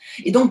sens.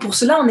 Et donc pour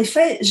cela, en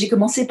effet, j'ai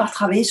commencé par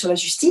travailler sur la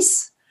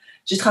justice,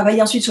 j'ai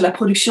travaillé ensuite sur la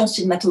production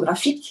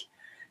cinématographique,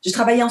 j'ai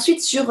travaillé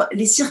ensuite sur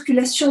les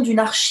circulations d'une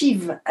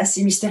archive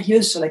assez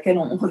mystérieuse sur laquelle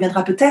on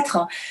reviendra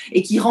peut-être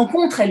et qui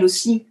rencontre elle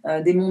aussi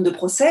des mondes de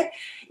procès.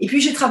 Et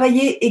puis j'ai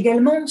travaillé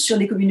également sur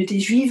les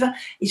communautés juives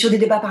et sur des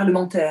débats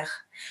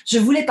parlementaires. Je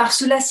voulais par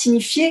cela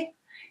signifier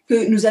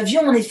que nous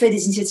avions en effet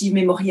des initiatives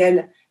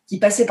mémorielles qui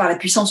passaient par la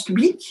puissance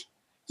publique,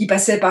 qui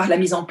passaient par la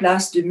mise en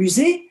place de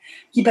musées,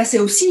 qui passaient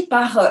aussi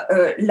par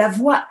la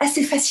voix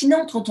assez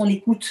fascinante quand on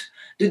l'écoute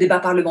de débats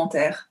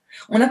parlementaires.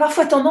 On a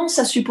parfois tendance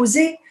à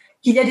supposer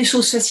qu'il y a des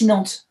choses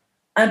fascinantes.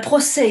 Un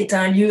procès est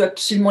un lieu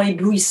absolument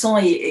éblouissant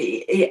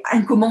et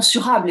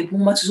incommensurable, et pour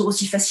moi toujours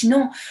aussi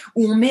fascinant,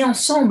 où on met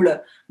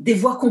ensemble des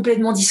voix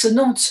complètement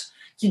dissonantes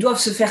qui doivent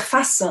se faire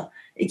face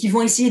et qui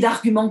vont essayer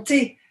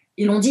d'argumenter.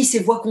 Et l'on dit, ces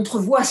voix contre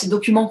voix, ces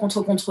documents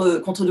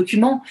contre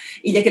documents,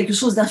 et il y a quelque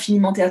chose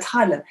d'infiniment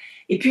théâtral.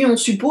 Et puis, on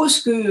suppose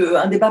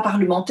qu'un débat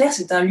parlementaire,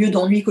 c'est un lieu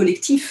d'ennui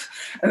collectif,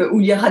 où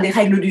il y aura des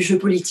règles du jeu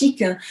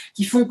politique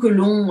qui font que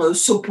l'on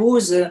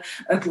s'oppose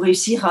pour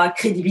réussir à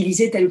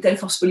crédibiliser telle ou telle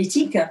force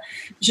politique.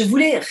 Je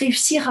voulais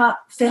réussir à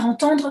faire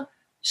entendre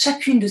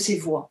chacune de ces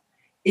voix,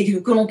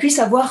 et que l'on puisse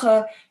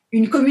avoir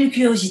une commune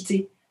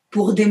curiosité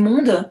pour des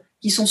mondes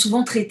qui sont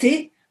souvent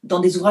traités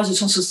dans des ouvrages de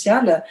sciences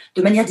sociales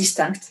de manière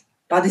distincte,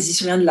 par des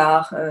historiens de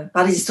l'art,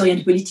 par des historiens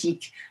du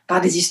politique, par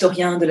des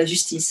historiens de la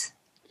justice.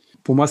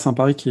 Pour moi, c'est un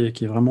pari qui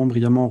est vraiment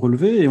brillamment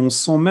relevé, et on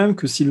sent même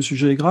que si le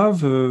sujet est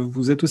grave,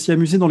 vous êtes aussi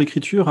amusé dans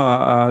l'écriture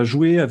à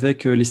jouer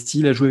avec les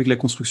styles, à jouer avec la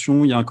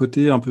construction. Il y a un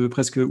côté un peu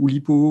presque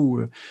Oulipo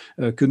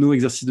ou Queneau,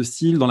 exercice de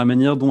style, dans la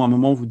manière dont à un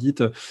moment vous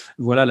dites,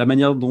 voilà, la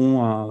manière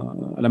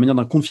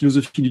d'un conte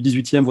philosophique du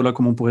 18e, voilà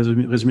comment on pourrait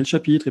résumer le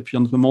chapitre, et puis à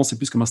un autre moment, c'est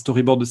plus comme un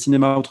storyboard de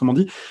cinéma, autrement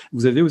dit.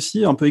 Vous avez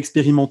aussi un peu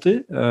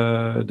expérimenté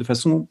de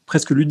façon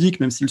presque ludique,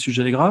 même si le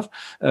sujet est grave,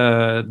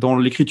 dans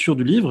l'écriture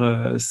du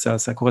livre.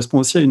 Ça correspond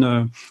aussi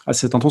à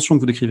cette intention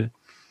que vous décrivez.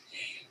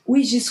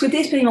 Oui, j'ai souhaité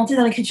expérimenter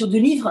dans l'écriture de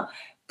livres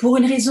pour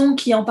une raison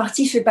qui en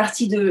partie fait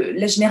partie de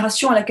la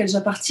génération à laquelle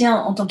j'appartiens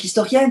en tant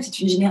qu'historienne.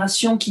 C'est une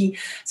génération qui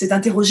s'est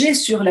interrogée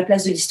sur la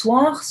place de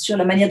l'histoire, sur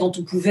la manière dont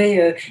on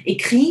pouvait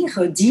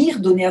écrire,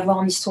 dire, donner à voir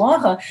en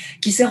histoire,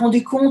 qui s'est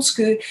rendu compte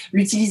que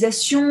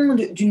l'utilisation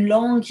d'une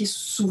langue qui est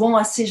souvent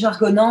assez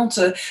jargonnante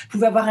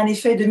pouvait avoir un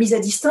effet de mise à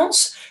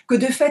distance, que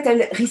de fait,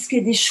 elle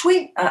risquait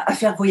d'échouer à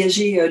faire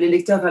voyager les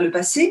lecteurs vers le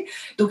passé.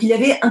 Donc, il y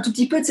avait un tout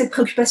petit peu de cette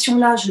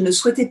préoccupation-là. Je ne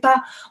souhaitais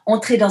pas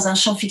entrer dans un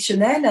champ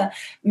fictionnel,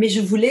 mais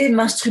je voulais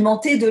m'instrumenter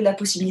de la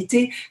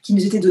possibilité qui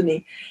nous était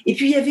donnée. Et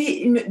puis, il y avait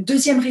une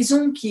deuxième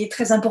raison qui est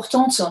très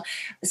importante.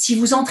 Si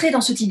vous entrez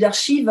dans ce type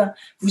d'archives,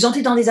 vous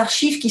entrez dans des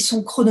archives qui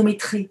sont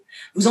chronométrées.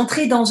 Vous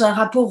entrez dans un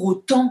rapport au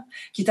temps,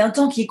 qui est un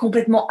temps qui est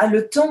complètement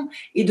haletant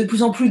et de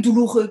plus en plus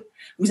douloureux.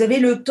 Vous avez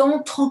le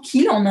temps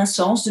tranquille, en un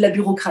sens, de la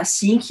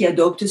bureaucratie qui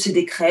adopte ses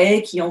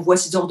décrets, qui envoie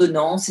ses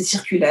ordonnances, ses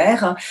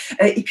circulaires.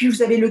 Et puis,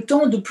 vous avez le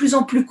temps de plus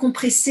en plus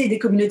compressé des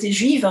communautés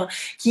juives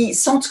qui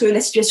sentent que la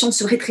situation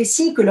se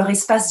rétrécit, que leur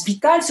espace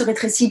vital se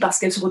rétrécit parce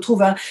qu'elles se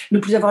retrouvent à ne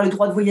plus avoir le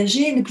droit de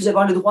voyager, ne plus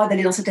avoir le droit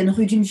d'aller dans certaines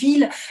rues d'une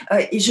ville.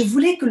 Et je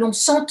voulais que l'on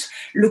sente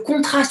le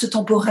contraste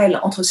temporel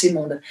entre ces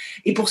mondes.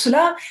 Et pour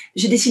cela,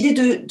 j'ai décidé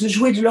de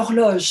jouer de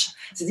l'horloge.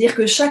 C'est-à-dire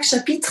que chaque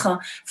chapitre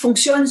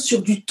fonctionne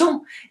sur du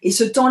temps. Et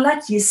ce temps-là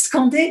qui est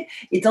scandé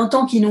est un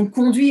temps qui nous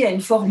conduit à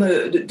une forme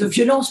de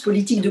violence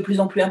politique de plus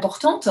en plus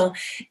importante.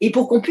 Et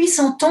pour qu'on puisse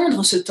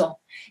entendre ce temps,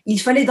 il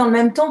fallait dans le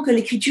même temps que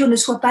l'écriture ne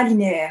soit pas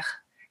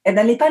linéaire. Elle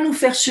n'allait pas nous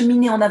faire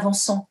cheminer en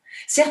avançant.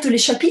 Certes, les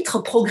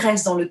chapitres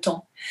progressent dans le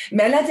temps,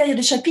 mais à l'intérieur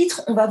des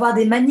chapitres, on va avoir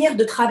des manières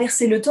de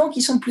traverser le temps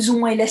qui sont plus ou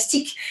moins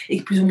élastiques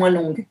et plus ou moins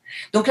longues.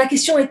 Donc la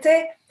question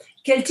était,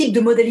 quel type de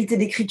modalité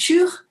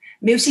d'écriture,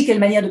 mais aussi quelle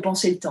manière de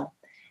penser le temps.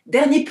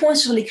 Dernier point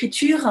sur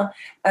l'écriture,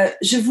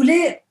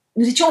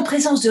 nous étions en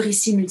présence de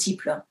récits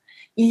multiples.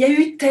 Il y a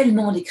eu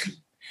tellement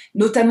d'écrits,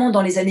 notamment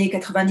dans les années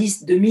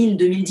 90, 2000,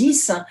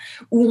 2010,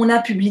 où on a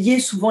publié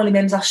souvent les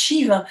mêmes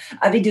archives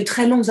avec de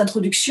très longues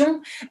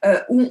introductions,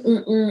 où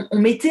on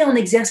mettait en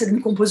exergue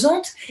certaines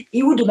composantes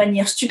et où, de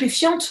manière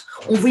stupéfiante,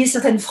 on voyait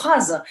certaines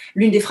phrases.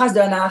 L'une des phrases de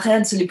Hannah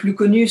Arendt les plus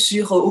connues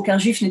sur « Aucun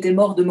juif n'était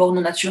mort de mort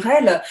non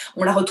naturelle »,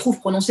 on la retrouve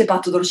prononcée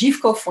par Todor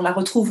Zhivkov, on la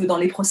retrouve dans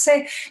les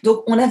procès.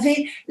 Donc, on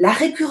avait la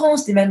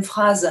récurrence des mêmes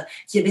phrases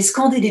qui avaient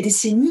scandé des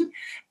décennies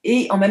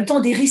et en même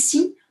temps des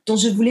récits dont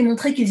je voulais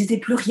montrer qu'ils étaient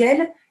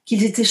pluriels,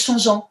 qu'ils étaient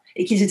changeants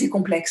et qu'ils étaient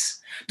complexes.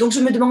 Donc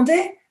je me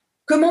demandais,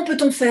 comment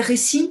peut-on faire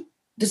récit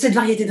de cette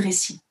variété de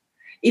récits?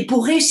 Et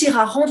pour réussir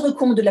à rendre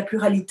compte de la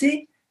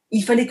pluralité,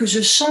 il fallait que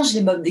je change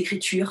les modes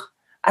d'écriture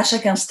à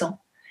chaque instant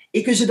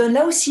et que je donne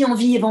là aussi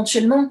envie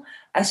éventuellement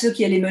à ceux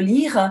qui allaient me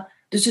lire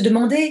de se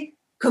demander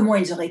comment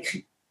ils auraient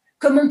écrit.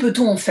 Comment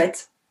peut-on en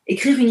fait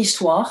écrire une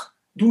histoire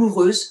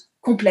douloureuse,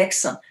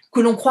 complexe, que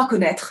l'on croit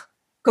connaître?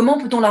 Comment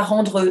peut-on la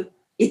rendre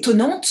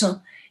étonnante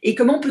et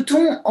comment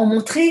peut-on en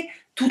montrer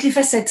toutes les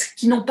facettes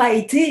qui n'ont pas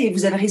été, et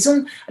vous avez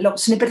raison, alors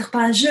ce n'est peut-être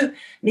pas un jeu,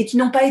 mais qui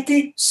n'ont pas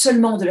été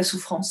seulement de la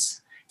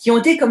souffrance, qui ont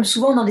été, comme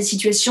souvent dans des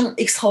situations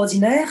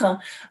extraordinaires,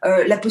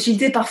 la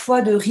possibilité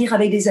parfois de rire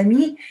avec des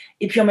amis,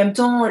 et puis en même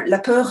temps la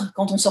peur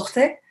quand on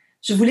sortait.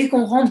 Je voulais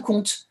qu'on rende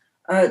compte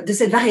de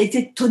cette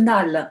variété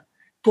tonale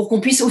pour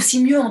qu'on puisse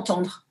aussi mieux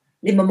entendre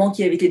les moments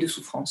qui avaient été de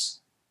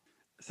souffrance.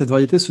 Cette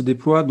variété se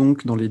déploie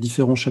donc dans les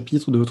différents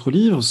chapitres de votre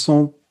livre,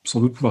 sans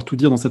doute pouvoir tout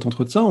dire dans cet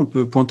entretien. On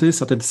peut pointer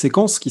certaines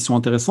séquences qui sont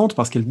intéressantes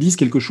parce qu'elles disent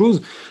quelque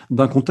chose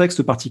d'un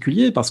contexte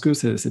particulier, parce que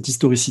cette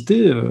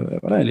historicité,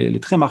 elle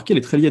est très marquée, elle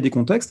est très liée à des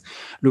contextes.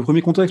 Le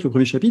premier contexte, le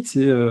premier chapitre,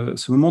 c'est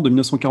ce moment de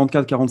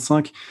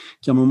 1944-45,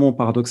 qui est un moment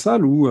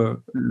paradoxal où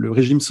le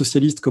régime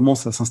socialiste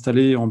commence à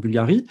s'installer en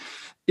Bulgarie.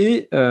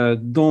 Et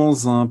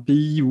dans un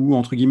pays où,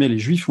 entre guillemets, les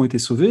Juifs ont été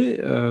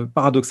sauvés,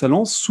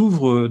 paradoxalement,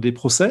 s'ouvrent des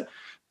procès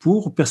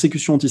pour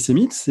persécution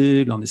antisémite.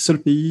 C'est l'un des seuls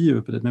pays,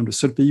 peut-être même le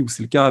seul pays où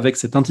c'est le cas, avec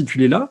cet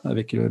intitulé-là,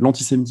 avec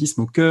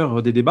l'antisémitisme au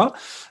cœur des débats,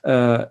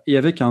 et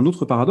avec un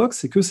autre paradoxe,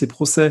 c'est que ces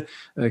procès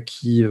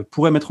qui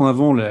pourraient mettre en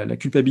avant la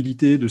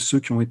culpabilité de ceux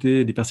qui ont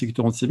été des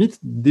persécuteurs antisémites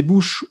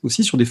débouchent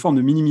aussi sur des formes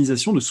de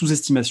minimisation, de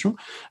sous-estimation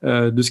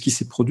de ce qui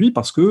s'est produit,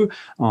 parce que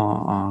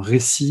un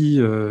récit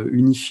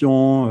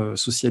unifiant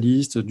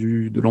socialiste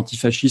de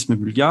l'antifascisme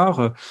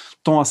bulgare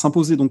tend à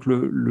s'imposer. Donc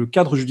le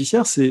cadre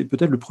judiciaire, c'est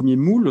peut-être le premier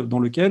moule dans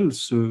lequel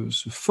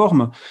se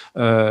forme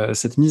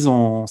cette mise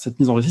en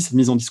récit, cette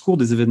mise en discours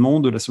des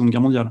événements de la Seconde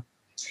Guerre mondiale.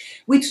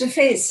 Oui, tout à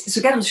fait. Ce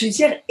cadre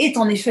judiciaire est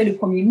en effet le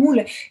premier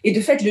moule. Et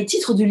de fait, le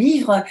titre du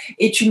livre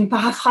est une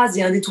paraphrase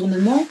et un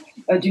détournement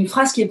d'une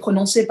phrase qui est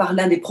prononcée par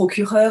l'un des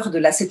procureurs de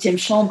la 7e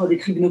chambre des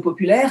tribunaux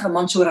populaires,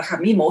 Mansour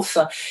Khamimov,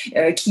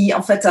 qui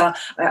en fait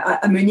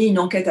a mené une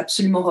enquête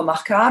absolument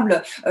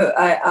remarquable,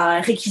 à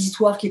un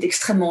réquisitoire qui est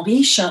extrêmement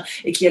riche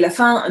et qui, à la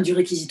fin du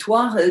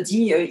réquisitoire,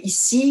 dit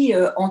ici,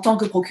 en tant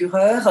que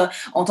procureur,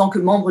 en tant que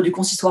membre du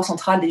consistoire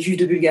central des Juifs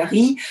de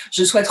Bulgarie,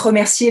 je souhaite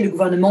remercier le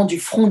gouvernement du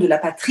Front de la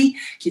Patrie,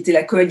 qui était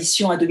la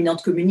coalition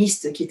dominante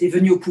communiste qui était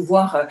venue au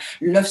pouvoir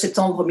le 9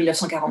 septembre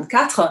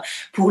 1944,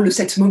 pour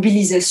cette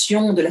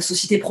mobilisation de la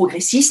société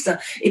progressiste.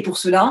 Et pour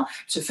cela,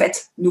 ce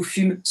fait, nous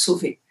fûmes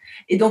sauvés.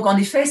 Et donc, en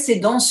effet, c'est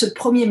dans ce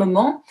premier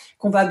moment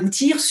qu'on va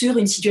aboutir sur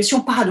une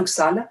situation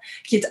paradoxale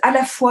qui est à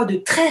la fois de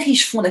très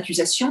riches fonds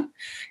d'accusation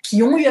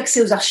qui ont eu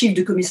accès aux archives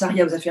du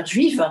commissariat aux affaires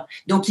juives,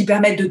 donc qui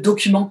permettent de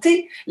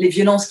documenter les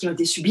violences qui ont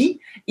été subies,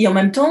 et en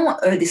même temps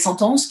des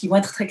sentences qui vont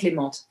être très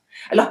clémentes.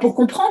 Alors, pour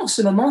comprendre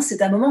ce moment,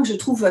 c'est un moment que je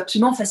trouve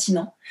absolument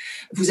fascinant.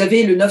 Vous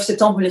avez le 9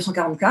 septembre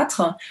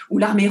 1944, où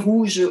l'armée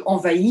rouge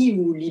envahit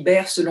ou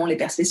libère, selon les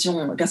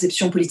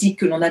perceptions politiques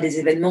que l'on a des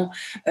événements,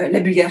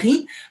 la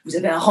Bulgarie. Vous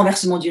avez un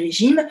renversement du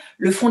régime.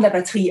 Le Front de la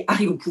Patrie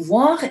arrive au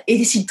pouvoir et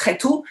décide très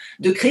tôt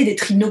de créer des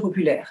tribunaux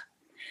populaires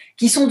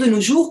qui sont de nos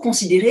jours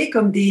considérées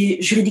comme des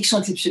juridictions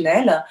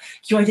exceptionnelles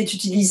qui ont été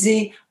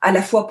utilisées à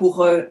la fois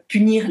pour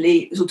punir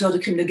les auteurs de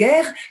crimes de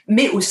guerre,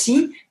 mais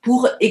aussi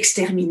pour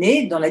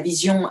exterminer, dans la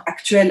vision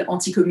actuelle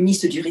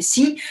anticommuniste du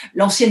récit,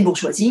 l'ancienne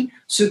bourgeoisie,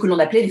 ceux que l'on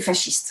appelait les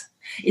fascistes.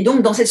 Et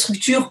donc, dans cette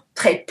structure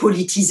très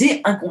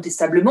politisée,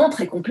 incontestablement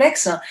très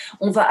complexe,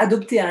 on va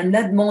adopter un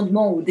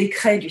amendement au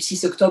décret du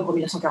 6 octobre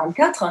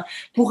 1944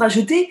 pour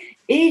ajouter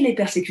 « et les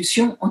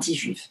persécutions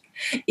anti-juives ».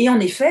 Et en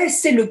effet,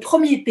 c'est le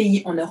premier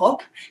pays en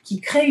Europe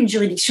qui crée une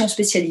juridiction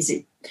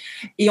spécialisée.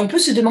 Et on peut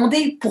se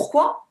demander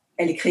pourquoi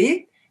elle est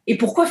créée et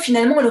pourquoi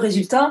finalement le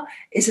résultat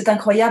est cette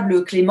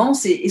incroyable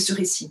clémence et ce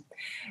récit.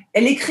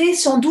 Elle est créée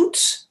sans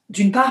doute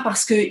d'une part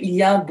parce qu'il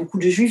y a beaucoup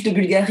de Juifs de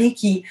Bulgarie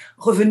qui,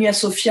 revenus à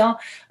Sofia,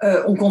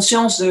 ont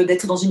conscience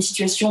d'être dans une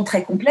situation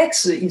très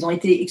complexe. Ils ont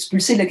été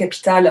expulsés de la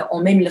capitale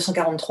en mai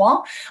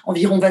 1943.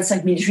 Environ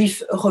 25 000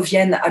 Juifs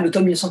reviennent à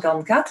l'automne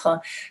 1944.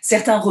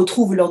 Certains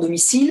retrouvent leur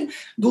domicile,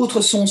 d'autres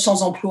sont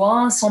sans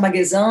emploi, sans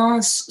magasin,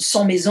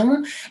 sans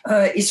maison,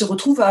 et se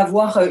retrouvent à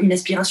avoir une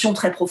aspiration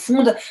très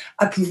profonde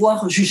à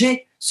pouvoir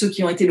juger ceux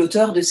qui ont été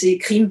l'auteur de ces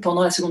crimes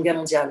pendant la Seconde Guerre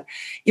mondiale.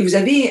 Et vous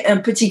avez un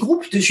petit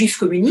groupe de juifs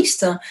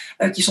communistes,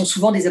 qui sont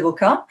souvent des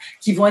avocats,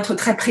 qui vont être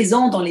très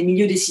présents dans les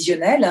milieux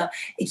décisionnels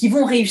et qui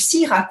vont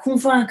réussir à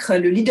convaincre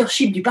le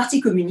leadership du Parti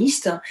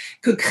communiste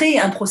que créer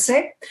un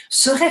procès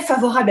serait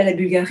favorable à la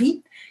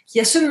Bulgarie, qui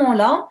à ce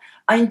moment-là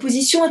a une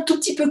position un tout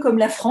petit peu comme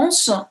la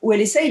France, où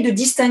elle essaye de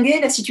distinguer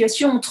la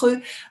situation entre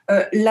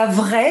la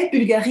vraie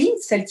Bulgarie,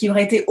 celle qui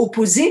aurait été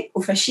opposée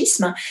au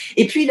fascisme,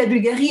 et puis la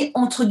Bulgarie,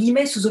 entre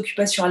guillemets, sous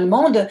occupation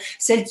allemande,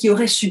 celle qui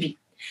aurait subi.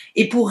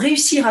 Et pour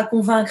réussir à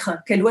convaincre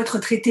qu'elle doit être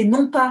traitée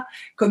non pas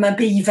comme un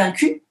pays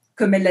vaincu,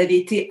 comme elle l'avait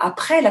été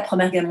après la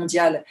Première Guerre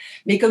mondiale,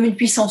 mais comme une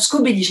puissance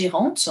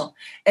co-belligérante,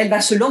 elle va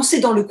se lancer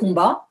dans le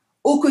combat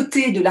aux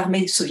côtés de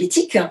l'armée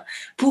soviétique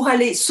pour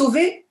aller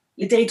sauver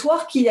les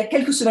territoires qui, il y a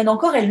quelques semaines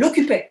encore, elle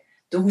l'occupait.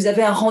 Donc vous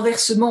avez un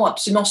renversement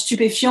absolument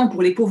stupéfiant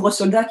pour les pauvres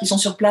soldats qui sont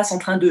sur place en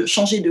train de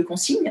changer de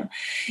consigne.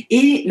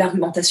 Et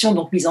l'argumentation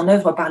donc mise en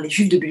œuvre par les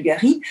Juifs de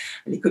Bulgarie,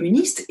 les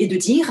communistes, est de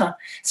dire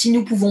si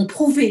nous pouvons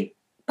prouver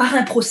par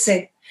un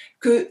procès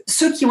que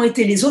ceux qui ont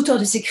été les auteurs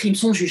de ces crimes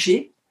sont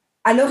jugés,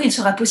 alors il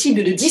sera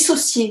possible de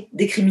dissocier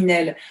des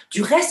criminels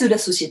du reste de la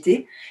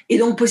société et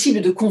donc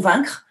possible de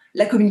convaincre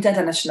la communauté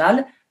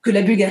internationale que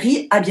la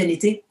Bulgarie a bien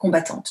été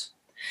combattante.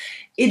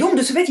 Et donc,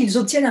 de ce fait, ils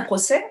obtiennent un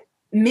procès,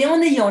 mais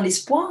en ayant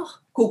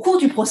l'espoir qu'au cours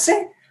du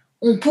procès,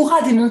 on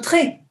pourra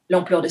démontrer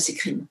l'ampleur de ces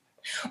crimes.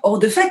 Or,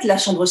 de fait, la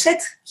Chambre 7,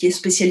 qui est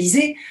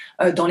spécialisée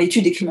dans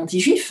l'étude des crimes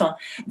anti-juifs,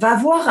 va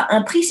avoir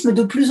un prisme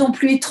de plus en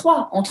plus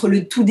étroit entre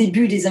le tout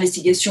début des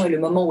investigations et le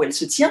moment où elle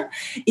se tient.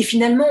 Et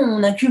finalement,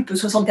 on inculpe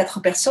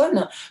 64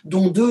 personnes,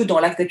 dont 2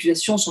 dans l'acte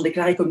d'accusation sont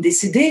déclarées comme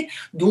décédées,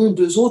 dont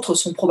 2 autres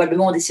sont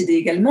probablement décédées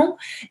également.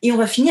 Et on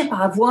va finir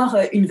par avoir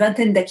une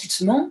vingtaine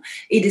d'acquittements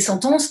et des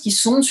sentences qui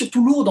sont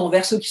surtout lourdes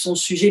envers ceux qui sont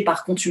jugés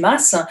par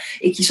contumace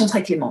et qui sont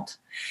très clémentes.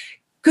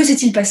 Que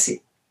s'est-il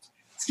passé ?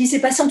 Ce qui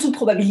s'est passé en toute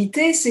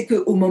probabilité, c'est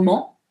qu'au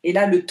moment, et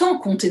là le temps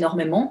compte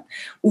énormément,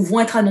 où vont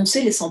être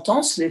annoncées les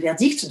sentences, les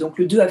verdicts, donc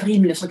le 2 avril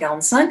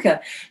 1945,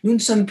 nous ne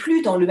sommes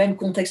plus dans le même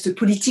contexte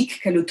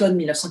politique qu'à l'automne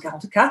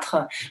 1944,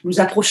 nous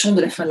approchons de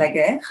la fin de la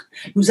guerre,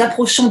 nous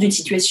approchons d'une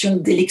situation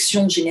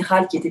d'élection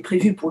générale qui était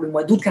prévue pour le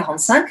mois d'août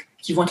 1945,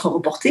 qui vont être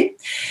reportées,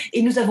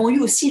 et nous avons eu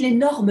aussi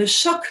l'énorme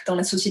choc dans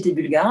la société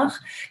bulgare,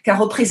 qu'a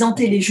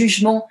représenté les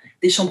jugements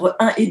des chambres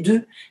 1 et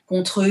 2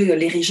 contre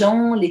les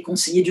régents, les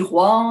conseillers du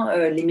roi,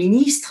 les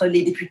ministres,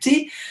 les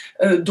députés,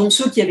 dont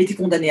ceux qui avaient été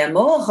condamnés à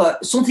mort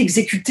sont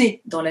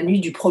exécutés dans la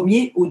nuit du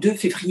 1er au 2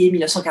 février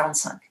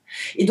 1945.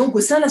 Et donc,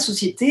 au sein de la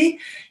société,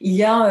 il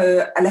y a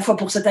à la fois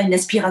pour certains une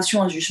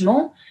aspiration à un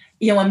jugement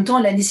et en même temps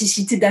la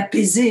nécessité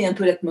d'apaiser un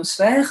peu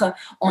l'atmosphère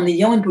en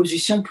ayant une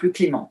position plus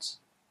clémente.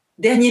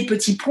 Dernier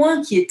petit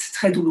point qui est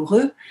très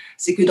douloureux,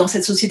 c'est que dans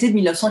cette société de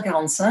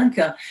 1945,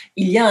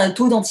 il y a un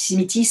taux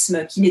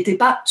d'antisémitisme qui n'était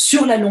pas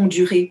sur la longue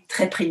durée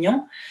très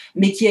prégnant,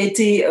 mais qui a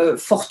été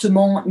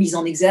fortement mis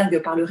en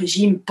exergue par le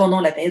régime pendant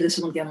la période de la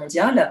Seconde Guerre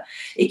mondiale,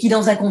 et qui,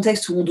 dans un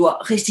contexte où on doit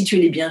restituer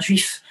les biens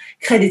juifs,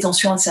 crée des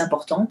tensions assez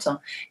importantes.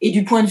 Et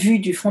du point de vue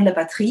du Front de la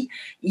Patrie,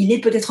 il n'est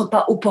peut-être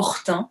pas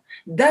opportun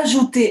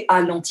d'ajouter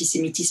à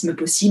l'antisémitisme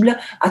possible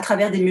à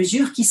travers des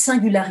mesures qui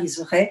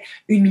singulariseraient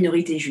une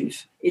minorité juive.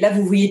 Et là,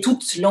 vous voyez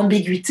toute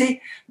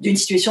l'ambiguïté d'une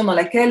situation dans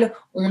laquelle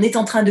on est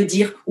en train de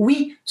dire «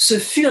 oui, ce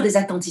furent des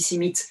actes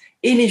antisémites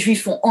et les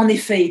Juifs ont en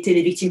effet été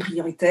les victimes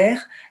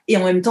prioritaires » et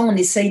en même temps, on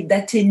essaye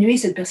d'atténuer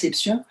cette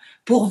perception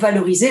pour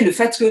valoriser le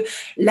fait que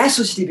la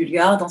société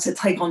bulgare, dans cette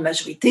très grande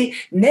majorité,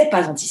 n'est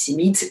pas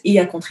antisémite et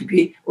a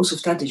contribué au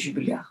sauvetage des Juifs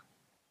bulgares.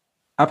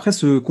 Après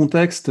ce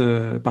contexte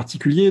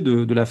particulier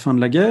de la fin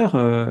de la guerre,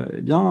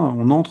 eh bien,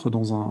 on entre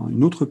dans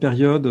une autre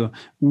période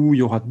où il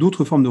y aura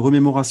d'autres formes de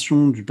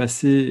remémoration du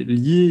passé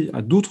liées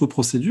à d'autres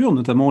procédures,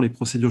 notamment les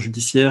procédures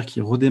judiciaires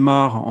qui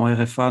redémarrent en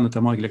RFA,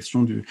 notamment avec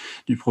l'action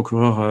du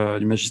procureur,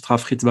 du magistrat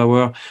Fritz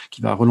Bauer,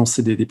 qui va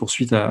relancer des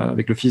poursuites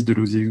avec le fils de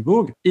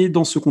Ludwigsburg. Et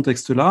dans ce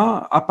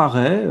contexte-là,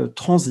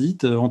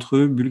 transite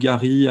entre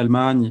Bulgarie,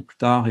 Allemagne et plus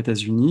tard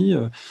États-Unis,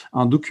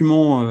 un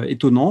document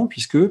étonnant,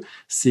 puisque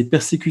ces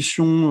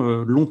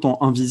persécutions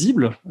longtemps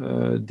invisibles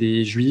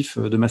des Juifs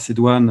de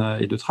Macédoine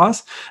et de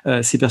Thrace,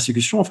 ces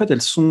persécutions, en fait,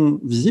 elles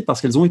sont visibles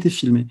parce qu'elles ont été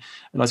filmées.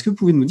 Alors, est-ce que vous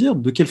pouvez nous dire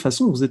de quelle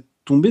façon vous êtes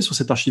tombé sur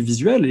cette archive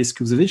visuelle et ce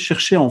que vous avez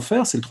cherché à en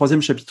faire? C'est le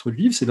 3e chapitre du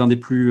livre, c'est l'un des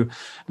plus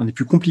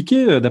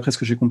compliqués, d'après ce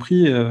que j'ai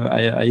compris,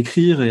 à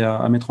écrire et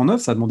à mettre en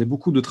œuvre. Ça a demandé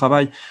beaucoup de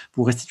travail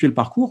pour restituer le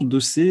parcours de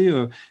ces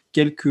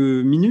quelques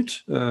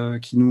minutes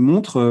qui nous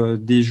montrent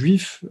des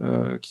Juifs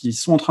qui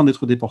sont en train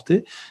d'être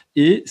déportés,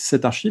 et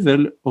cette archive,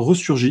 elle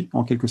ressurgit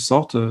en quelque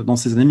sorte dans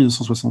ces années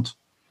 1960.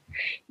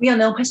 Oui, on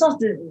est en présence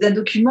d'un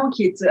document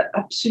qui est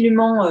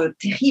absolument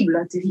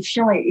terrible,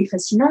 terrifiant et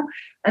fascinant.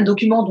 Un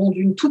document dont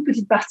une toute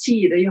petite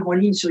partie est d'ailleurs en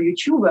ligne sur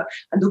YouTube,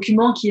 un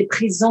document qui est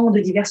présent de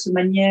diverses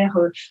manières,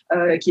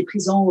 qui est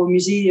présent au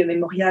musée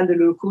mémorial de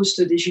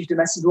l'Holocauste des Juifs de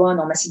Macédoine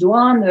en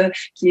Macédoine,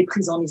 qui est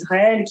présent en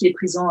Israël, qui est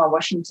présent à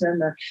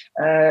Washington,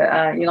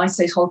 à United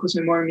States Holocaust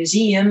Memorial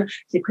Museum,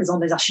 qui est présent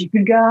dans les archives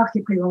bulgares, qui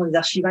est présent dans les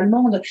archives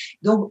allemandes.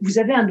 Donc, vous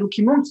avez un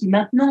document qui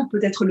maintenant peut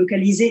être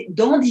localisé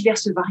dans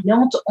diverses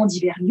variantes, en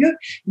divers lieux,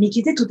 mais qui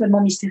était totalement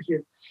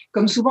mystérieux.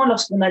 Comme souvent,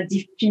 lorsqu'on a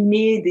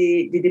filmé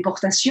des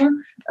déportations,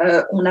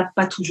 on n'a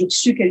pas toujours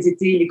su quels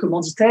étaient les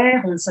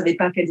commanditaires, on ne savait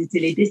pas quels étaient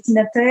les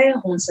destinataires,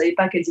 on ne savait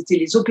pas quels étaient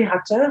les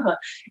opérateurs.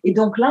 Et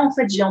donc là, en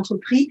fait, j'ai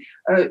entrepris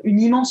une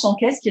immense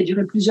enquête qui a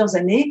duré plusieurs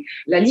années.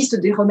 La liste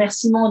des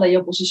remerciements,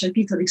 d'ailleurs, pour ce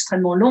chapitre est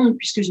extrêmement longue,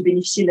 puisque j'ai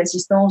bénéficié de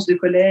l'assistance de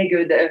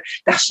collègues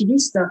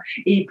d'archivistes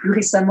et plus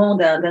récemment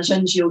d'un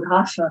jeune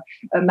géographe,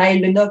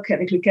 Maël Lenoc,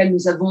 avec lequel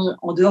nous avons,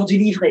 en dehors du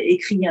livre,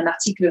 écrit un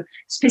article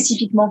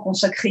spécifiquement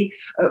consacré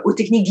aux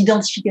techniques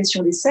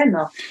d'identification des scènes.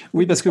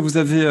 Oui, parce que vous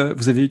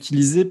avez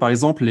utilisé, par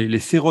exemple, les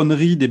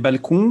ferronneries des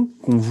balcons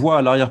qu'on voit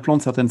à l'arrière-plan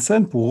de certaines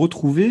scènes pour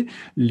retrouver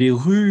les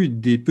rues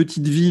des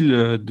petites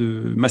villes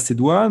de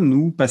Macédoine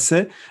où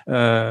passaient,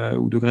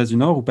 ou de Grèce du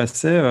Nord, où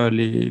passaient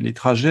les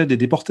trajets des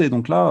déportés.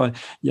 Donc là,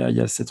 il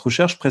y a cette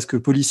recherche presque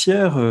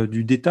policière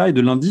du détail, de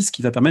l'indice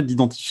qui va permettre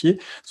d'identifier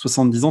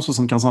 70 ans,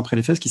 75 ans après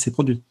les faits, ce qui s'est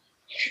produit.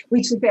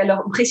 Oui, tout à fait.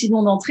 Alors,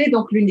 précisons d'entrée,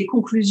 donc l'une des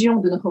conclusions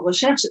de notre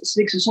recherche,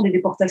 c'est que ce sont des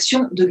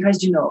déportations de Grèce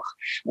du Nord.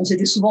 On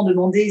s'était souvent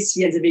demandé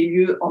si elles avaient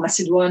eu lieu en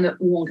Macédoine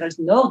ou en Grèce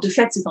du Nord. De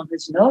fait, c'est en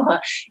Grèce du Nord.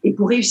 Et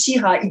pour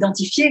réussir à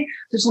identifier,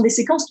 ce sont des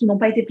séquences qui n'ont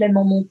pas été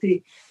pleinement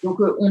montées. Donc,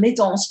 on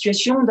est en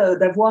situation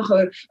d'avoir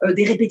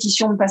des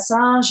répétitions de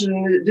passages,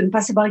 de ne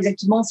pas savoir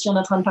exactement si on est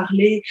en train de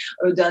parler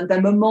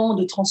d'un moment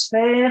de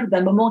transfert,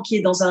 d'un moment qui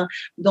est dans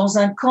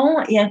un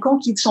camp, et un camp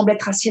qui semble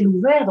être à ciel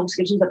ouvert. Donc, c'est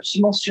quelque chose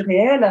d'absolument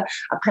surréel.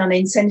 Après, on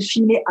a une scène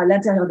filmée à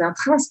l'intérieur d'un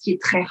train, ce qui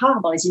est très rare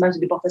dans les images de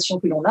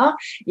déportation que l'on a.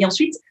 Et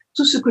ensuite,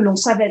 tout ce que l'on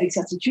savait avec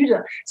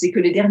certitude, c'est que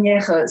les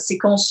dernières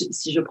séquences,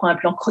 si je prends un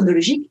plan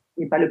chronologique,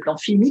 mais pas le plan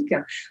filmique,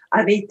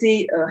 avaient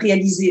été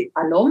réalisées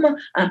à Lom,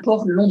 un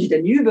port le long du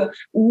Danube,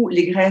 où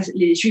les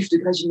Juifs de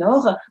Grèce du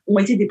Nord ont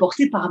été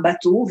déportés par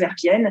bateau vers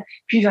Vienne,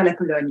 puis vers la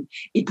Pologne.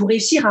 Et pour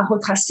réussir à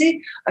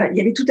retracer, il y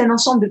avait tout un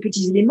ensemble de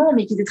petits éléments,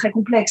 mais qui étaient très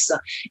complexes.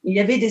 Il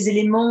y avait des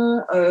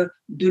éléments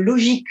de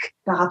logique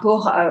par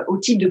rapport au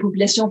type de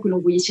population que l'on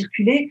voyait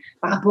circuler,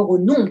 par rapport au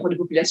nombre de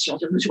populations.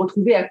 Je me suis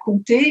retrouvée à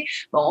compter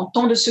en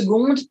tant de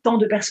secondes, tant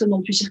de personnes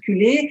ont pu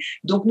circuler.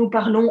 Donc, nous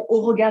parlons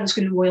au regard de ce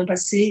que nous voyons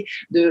passer,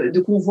 de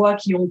convois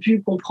qui ont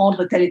pu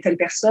comprendre telle et telle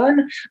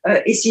personne,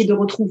 essayer de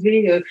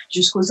retrouver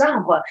jusqu'aux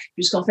arbres,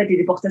 puisqu'en fait, les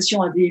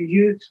déportations avaient eu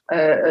lieu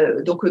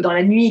donc dans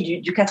la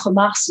nuit du 4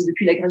 mars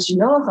depuis la Grèce du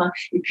Nord.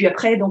 Et puis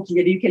après, donc, il y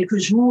avait eu quelques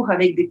jours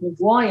avec des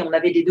convois et on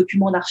avait des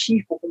documents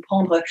d'archives pour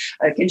comprendre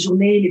quelle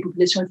journée les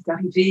populations étaient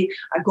arrivées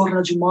à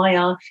Gorna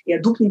Jumaia et à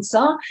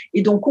Dupnica.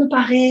 Et donc,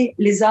 comparer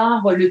les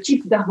arbres, le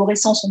type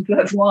d'arborescence qu'on peut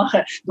avoir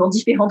dans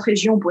différentes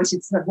régions pour essayer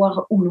de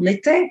savoir où l'on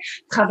était,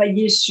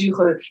 travailler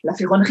sur la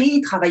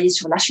ferronnerie, travailler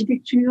sur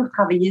l'architecture,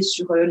 travailler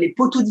sur les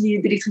poteaux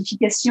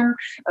d'électrification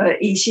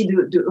et essayer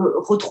de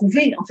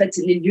retrouver en fait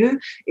les lieux,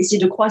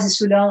 essayer de croiser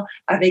cela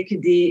avec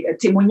des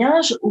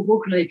témoignages oraux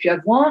que l'on avait pu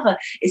avoir,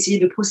 essayer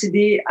de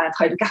procéder à un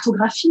travail de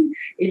cartographie.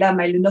 Et là,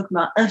 Maël Lenoc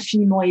m'a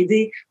infiniment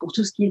aidé pour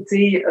tout ce qui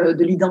était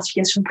de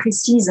l'identification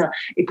précise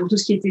et pour tout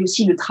ce qui était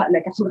aussi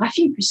la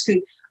cartographie, puisque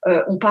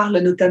on parle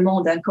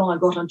notamment d'un camp à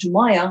Gorna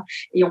Jumaia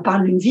et on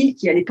parle d'une ville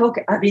qui, à l'époque,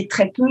 avait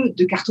très peu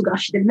de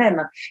cartographie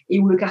d'elle-même et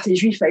où le quartier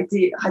juif a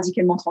été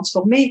radicalement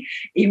transformé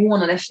et où on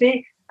en a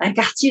fait un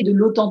quartier de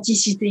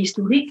l'authenticité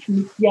historique,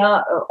 mais qui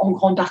a en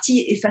grande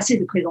partie effacé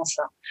de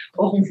présence-là.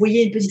 Or, on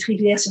voyait une petite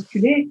rivière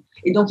circuler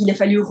et donc il a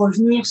fallu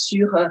revenir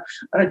sur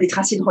des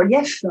tracés de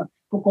relief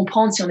pour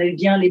comprendre si on avait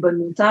bien les bonnes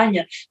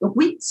montagnes. Donc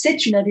oui,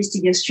 c'est une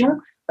investigation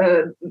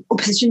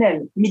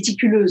obsessionnelle,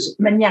 méticuleuse,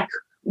 maniaque,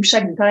 où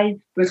chaque détail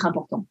peut être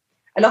important.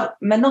 Alors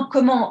maintenant,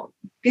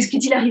 qu'est-ce qui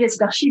est arrivé à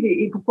cette archive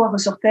et pourquoi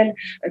ressort-elle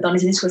dans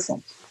les années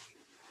 60?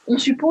 On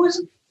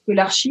suppose que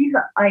l'archive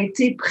a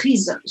été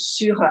prise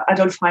sur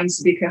Adolf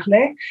Heinz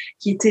Beckerle,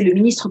 qui était le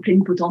ministre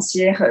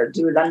plénipotentiaire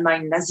de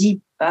l'Allemagne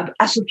nazie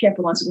à Sofia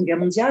pendant la Seconde Guerre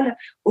mondiale,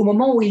 au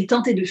moment où il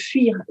tentait de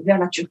fuir vers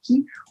la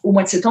Turquie au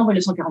mois de septembre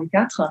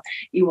 1944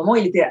 et au moment où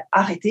il était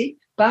arrêté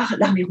par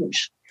l'Armée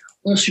rouge.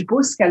 On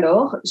suppose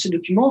qu'alors, ce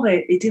document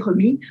aurait été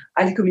remis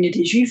à la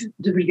communauté juive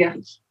de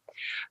Bulgarie.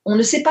 On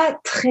ne sait pas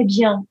très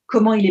bien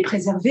comment il est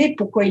préservé,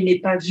 pourquoi il n'est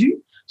pas vu.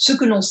 Ce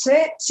que l'on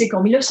sait, c'est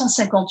qu'en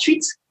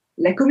 1958,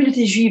 la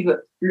communauté juive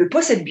le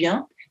possède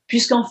bien,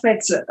 puisqu'en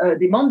fait,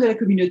 des membres de la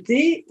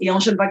communauté et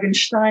Angel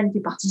Wagenstein, qui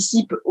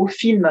participe au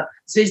film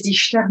Zvezdi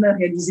Sterne,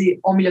 réalisé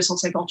en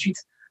 1958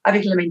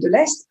 avec l'Allemagne de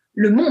l'Est,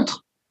 le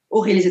montrent au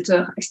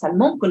réalisateur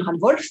est-allemand, Konrad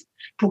Wolf,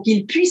 pour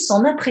qu'il puisse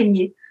s'en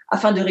imprégner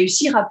afin de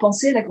réussir à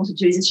penser la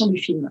conceptualisation du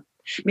film.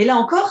 Mais là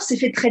encore, c'est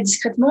fait très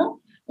discrètement,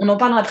 on en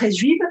parle dans la presse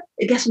juive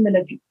et personne ne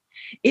l'a vu.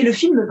 Et le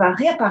film va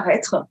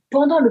réapparaître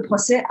pendant le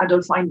procès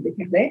Adolf Heinz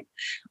Beckerle,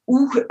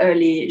 où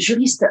les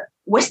juristes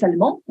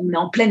ouest-allemands, on est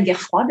en pleine guerre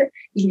froide,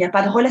 il n'y a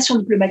pas de relation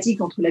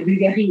diplomatique entre la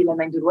Bulgarie et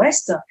l'Allemagne de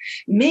l'Ouest,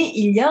 mais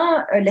il y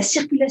a la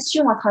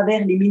circulation à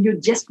travers les milieux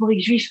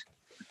diasporiques juifs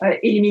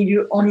et les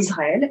milieux en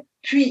Israël,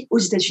 puis aux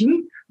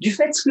États-Unis, du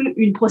fait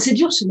qu'une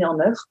procédure se met en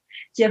œuvre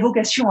qui a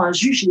vocation à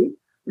juger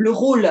le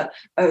rôle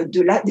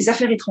des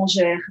affaires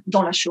étrangères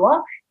dans la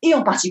Shoah et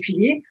en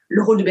particulier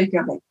le rôle de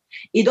Beckerle.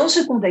 Et dans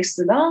ce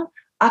contexte-là,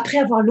 après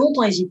avoir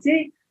longtemps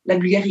hésité, la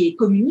Bulgarie est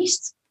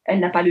communiste, elle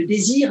n'a pas le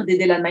désir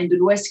d'aider l'Allemagne de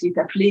l'Ouest qui est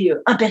appelée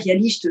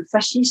impérialiste,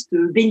 fasciste,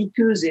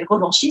 belliqueuse et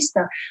revanchiste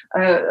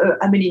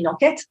à mener une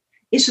enquête.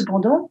 Et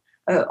cependant,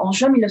 en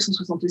juin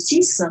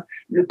 1966,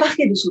 le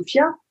parquet de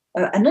Sofia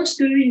annonce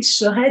qu'il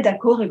serait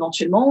d'accord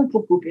éventuellement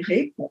pour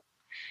coopérer. Bon.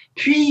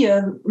 Puis,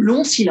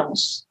 long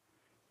silence.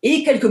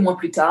 Et quelques mois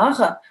plus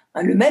tard,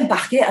 le même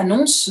parquet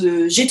annonce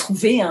j'ai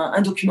trouvé un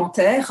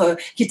documentaire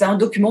qui est un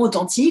document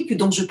authentique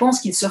dont je pense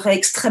qu'il serait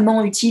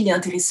extrêmement utile et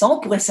intéressant,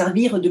 pourrait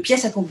servir de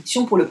pièce à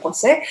conviction pour le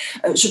procès.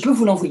 Je peux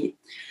vous l'envoyer.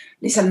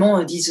 Les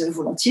Allemands disent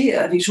volontiers,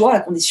 avec joie, à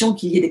condition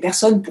qu'il y ait des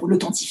personnes pour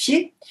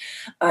l'authentifier.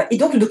 Et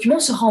donc le document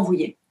sera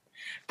envoyé.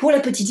 Pour la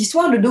petite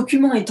histoire, le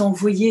document est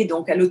envoyé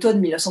donc à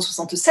l'automne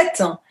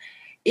 1967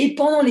 et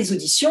pendant les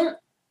auditions,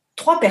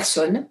 3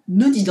 personnes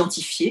non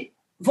identifiées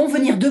vont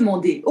venir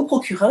demander au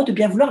procureur de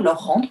bien vouloir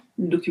leur rendre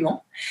le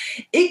document.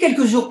 Et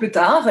quelques jours plus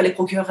tard, les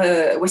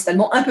procureurs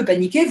ouest-allemands, un peu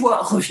paniqués, voient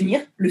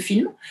revenir le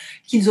film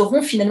qu'ils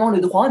auront finalement le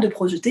droit de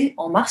projeter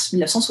en mars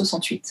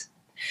 1968.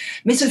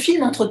 Mais ce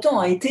film, entre-temps,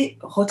 a été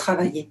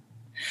retravaillé.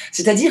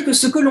 C'est-à-dire que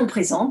ce que l'on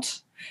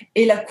présente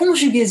est la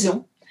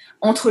conjugaison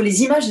entre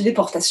les images de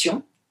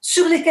déportation,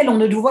 sur lesquelles on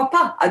ne voit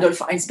pas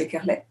Adolf Heinz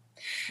Beckerle,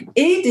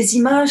 et des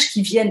images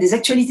qui viennent des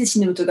actualités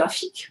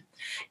cinématographiques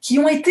qui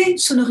ont été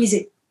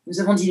sonorisées. Nous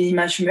avons dit des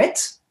images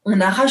muettes, on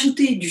a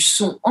rajouté du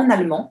son en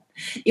allemand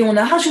et on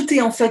a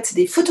rajouté en fait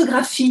des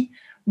photographies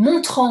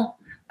montrant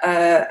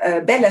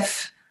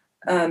Belef,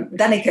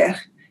 Dannecker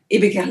et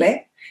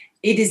Beckerle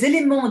et des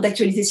éléments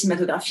d'actualité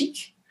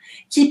cinématographique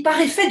qui, par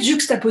effet de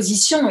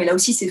juxtaposition, et là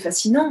aussi c'est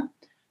fascinant,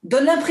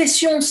 donnent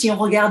l'impression, si on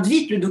regarde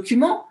vite le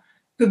document,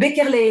 que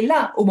Beckerle est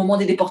là au moment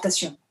des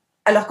déportations,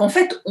 alors qu'en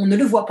fait on ne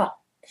le voit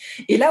pas.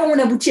 Et là où on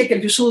aboutit à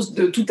quelque chose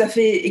de tout à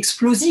fait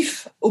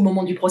explosif au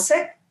moment du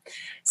procès,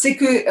 c'est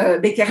que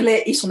Beckerle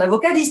et son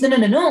avocat disent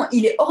non,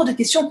 il est hors de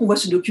question qu'on voit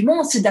ce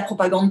document, c'est de la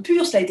propagande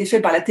pure, cela a été fait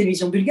par la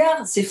télévision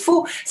bulgare, c'est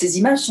faux, ces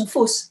images sont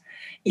fausses.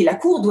 Et la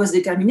cour doit se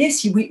déterminer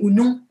si oui ou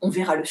non on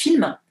verra le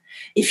film,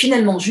 et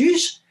finalement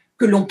juge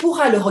que l'on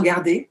pourra le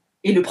regarder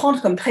et le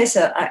prendre comme presse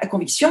à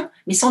conviction,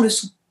 mais sans le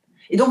son.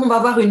 Et donc on va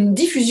avoir une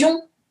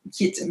diffusion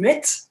qui est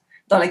muette,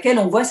 dans laquelle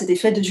on voit cet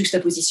effet de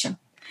juxtaposition.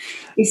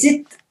 Et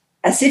c'est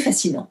assez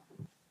fascinant.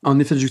 Un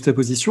effet de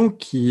juxtaposition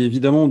qui,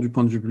 évidemment, du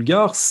point de vue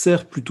bulgare,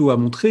 sert plutôt à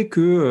montrer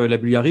que la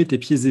Bulgarie était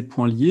pieds et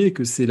poings liés, et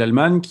que c'est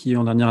l'Allemagne qui,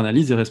 en dernière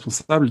analyse, est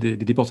responsable des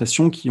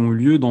déportations qui ont eu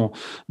lieu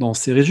dans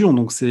ces régions.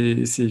 Donc,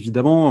 c'est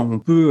évidemment, on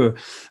peut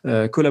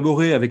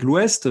collaborer avec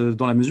l'Ouest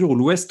dans la mesure où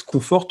l'Ouest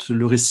conforte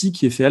le récit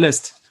qui est fait à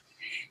l'Est.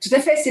 Tout à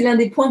fait, c'est l'un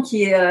des points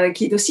qui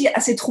est aussi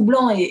assez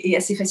troublant et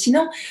assez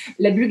fascinant.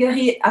 La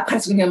Bulgarie, après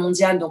la Seconde Guerre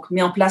mondiale, donc,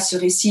 met en place ce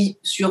récit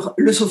sur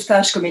le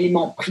sauvetage comme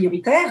élément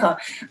prioritaire.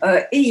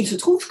 Et il se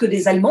trouve que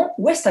des Allemands,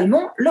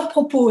 ouest-allemands, leur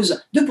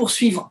proposent de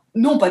poursuivre,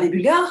 non pas des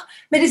Bulgares,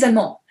 mais des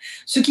Allemands.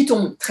 Ce qui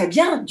tombe très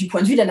bien du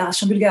point de vue de la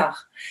narration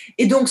bulgare.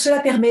 Et donc, cela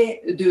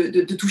permet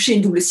de toucher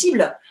une double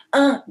cible.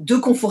 1, de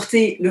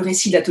conforter le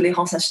récit de la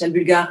tolérance nationale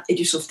bulgare et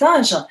du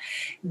sauvetage.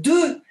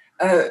 2,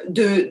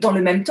 dans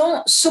le même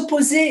temps,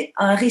 s'opposer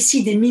à un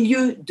récit des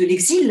milieux de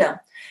l'exil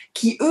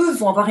qui, eux,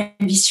 vont avoir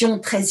une vision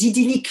très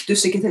idyllique de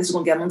ce qu'était la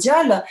Seconde Guerre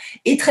mondiale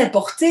et très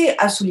portée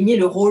à souligner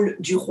le rôle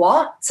du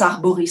roi,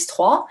 Tsar Boris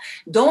III,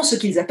 dans ce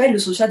qu'ils appellent le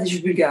sauvetage des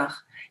Juifs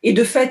bulgares. Et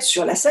de fait,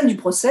 sur la scène du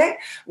procès,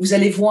 vous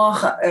allez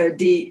voir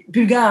des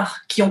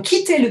Bulgares qui ont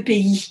quitté le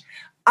pays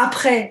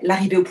après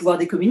l'arrivée au pouvoir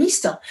des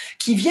communistes,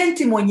 qui viennent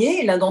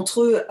témoigner, l'un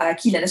d'entre eux a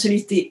acquis la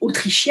nationalité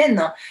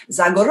autrichienne,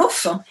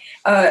 Zagorov,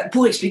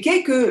 pour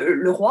expliquer que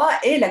le roi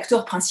est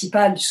l'acteur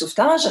principal du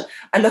sauvetage,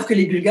 alors que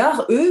les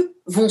Bulgares, eux,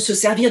 vont se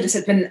servir de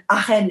cette même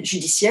arène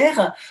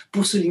judiciaire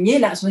pour souligner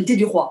la responsabilité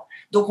du roi.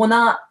 Donc on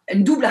a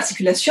une double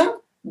articulation,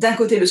 d'un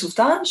côté le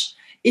sauvetage,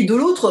 et de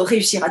l'autre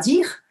réussir à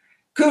dire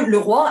que le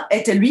roi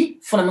était, lui,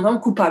 fondamentalement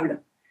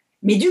coupable.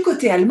 Mais du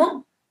côté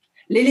allemand,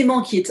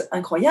 l'élément qui est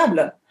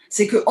incroyable,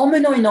 c'est qu'en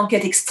menant une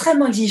enquête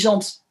extrêmement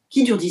exigeante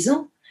qui dure 10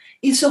 ans,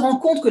 il se rend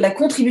compte que la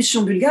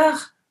contribution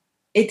bulgare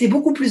était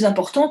beaucoup plus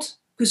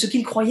importante que ce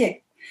qu'il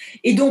croyait.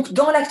 Et donc,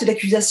 dans l'acte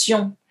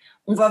d'accusation,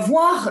 on va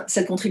voir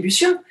cette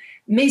contribution,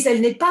 mais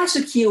elle n'est pas ce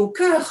qui est au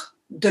cœur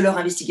de leur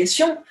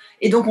investigation.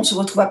 Et donc, on se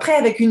retrouve après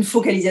avec une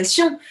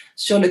focalisation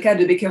sur le cas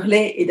de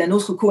Beckerley et d'un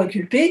autre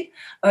co-inculpé,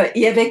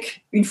 et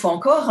avec, une fois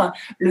encore,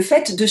 le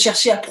fait de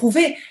chercher à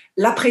prouver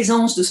la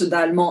présence de soldats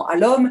allemands à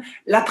l'homme,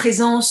 la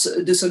présence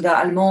de soldats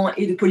allemands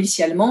et de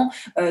policiers allemands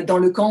dans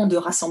le camp de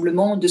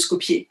rassemblement de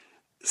Skopje.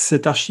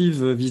 Cette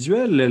archive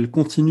visuelle, elle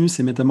continue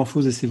ses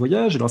métamorphoses et ses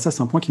voyages. Alors ça,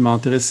 c'est un point qui m'a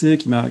intéressé,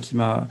 qui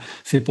m'a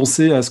fait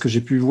penser à ce que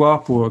j'ai pu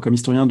voir comme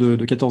historien de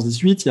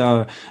 14-18. Il y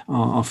a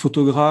un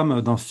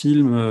photogramme d'un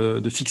film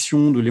de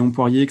fiction de Léon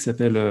Poirier qui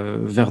s'appelle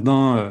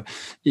Verdun.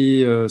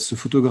 Et ce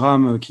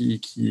photogramme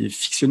qui est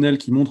fictionnel,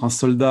 qui montre un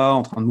soldat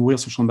en train de mourir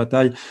sur le champ de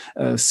bataille,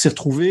 s'est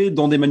retrouvé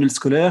dans des manuels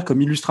scolaires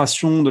comme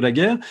illustration de la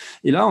guerre.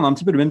 Et là, on a un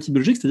petit peu le même type de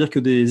logique, c'est-à-dire que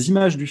des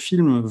images du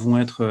film vont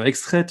être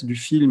extraites du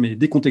film et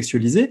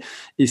décontextualisées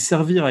et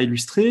servir à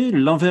illustrer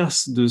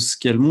l'inverse de ce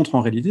qu'elle montre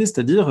en réalité,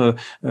 c'est-à-dire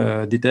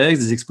des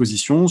textes, des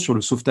expositions sur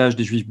le sauvetage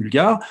des Juifs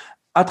bulgares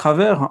à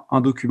travers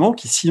un document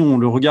qui, si on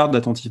le regarde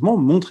attentivement,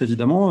 montre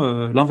évidemment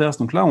l'inverse.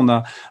 Donc là,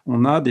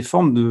 on a des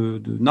formes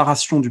de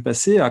narration du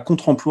passé à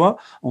contre-emploi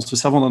en se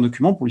servant d'un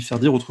document pour lui faire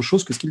dire autre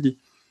chose que ce qu'il dit.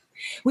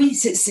 Oui,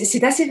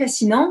 c'est assez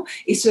fascinant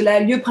et cela a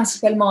lieu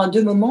principalement à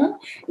deux moments.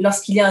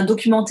 Lorsqu'il y a un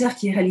documentaire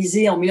qui est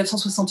réalisé en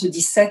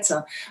 1977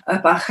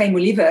 par Chaim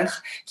Oliver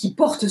qui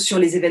porte sur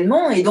les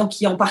événements et donc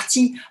qui en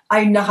partie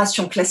a une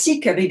narration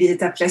classique avec des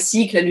étapes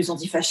classiques, la lutte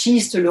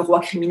antifasciste, le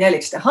roi criminel,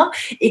 etc.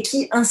 et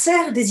qui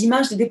insère des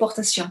images de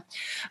déportation.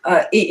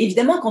 Et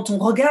évidemment, quand on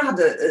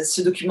regarde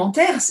ce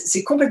documentaire,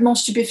 c'est complètement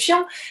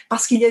stupéfiant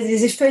parce qu'il y a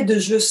des effets de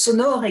jeu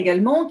sonore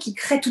également qui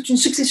créent toute une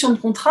succession de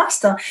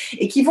contrastes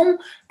et qui vont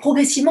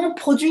progressivement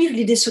produire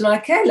l'idée selon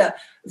laquelle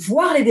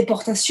voir les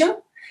déportations,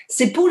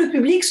 c'est pour le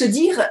public se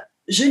dire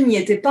 « je n'y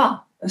étais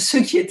pas,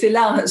 ceux qui étaient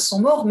là sont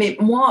morts, mais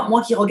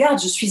moi qui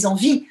regarde, je suis en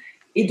vie ».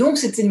 Et donc,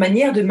 c'était une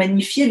manière de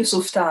magnifier le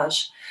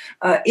sauvetage.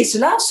 Et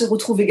cela se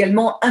retrouve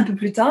également un peu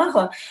plus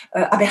tard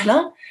à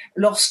Berlin,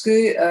 lorsque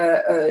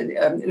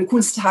le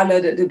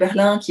Kunsthalle de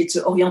Berlin, qui est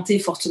orienté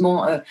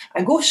fortement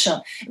à gauche,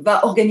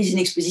 va organiser une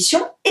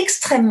exposition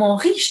extrêmement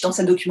riche dans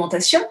sa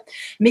documentation,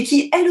 mais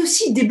qui, elle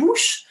aussi,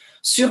 débouche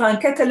sur un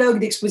catalogue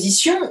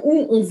d'expositions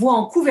où on voit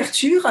en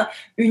couverture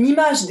une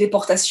image de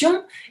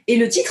déportation et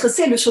le titre,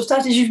 c'est « Le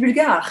sauvetage des Juifs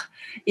bulgares ».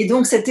 Et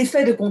donc, cet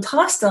effet de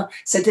contraste,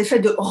 cet effet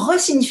de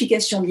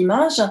resignification de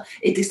l'image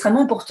est extrêmement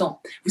important.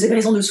 Vous avez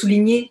raison de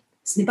souligner,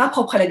 ce n'est pas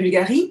propre à la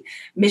Bulgarie,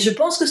 mais je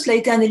pense que cela a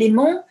été un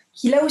élément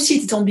qui, là aussi,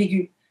 était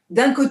ambigu.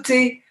 D'un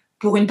côté,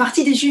 pour une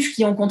partie des Juifs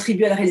qui ont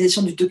contribué à la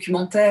réalisation du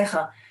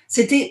documentaire,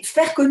 c'était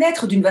faire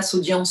connaître d'une vaste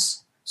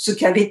audience ce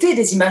qu'avaient été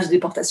des images de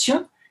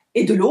déportation,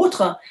 et de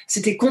l'autre,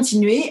 c'était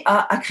continuer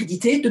à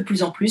accréditer de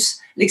plus en plus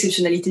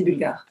l'exceptionnalité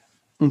bulgare.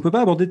 On ne peut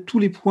pas aborder tous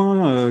les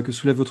points que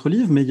soulève votre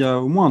livre, mais il y a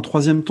au moins un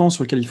troisième temps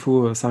sur lequel il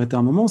faut s'arrêter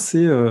un moment, c'est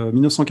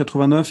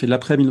 1989 et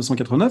l'après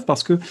 1989,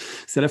 parce que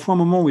c'est à la fois un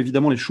moment où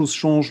évidemment les choses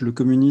changent, le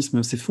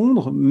communisme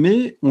s'effondre,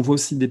 mais on voit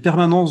aussi des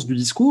permanences du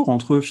discours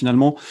entre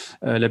finalement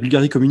la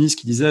Bulgarie communiste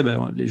qui disait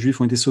les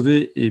Juifs ont été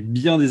sauvés et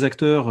bien des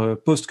acteurs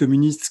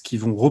post-communistes qui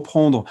vont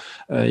reprendre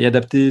et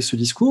adapter ce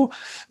discours.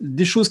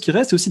 Des choses qui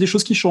restent et aussi des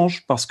choses qui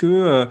changent, parce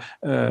que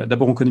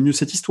d'abord on connaît mieux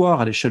cette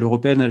histoire à l'échelle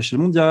européenne, à l'échelle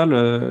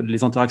mondiale,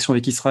 les interactions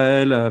avec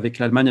Israël, avec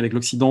l'Allemagne, avec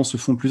l'Occident se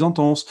font plus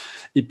intenses.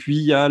 Et puis,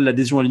 il y a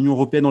l'adhésion à l'Union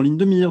européenne en ligne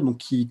de mire, donc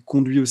qui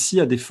conduit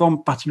aussi à des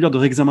formes particulières de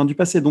réexamen du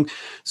passé. Donc,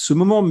 ce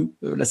moment,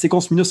 la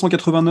séquence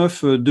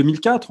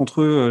 1989-2004,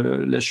 entre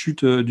la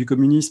chute du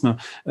communisme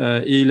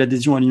et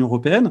l'adhésion à l'Union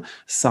européenne,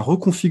 ça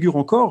reconfigure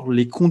encore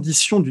les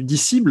conditions du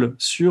disciple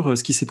sur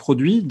ce qui s'est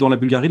produit dans la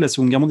Bulgarie de la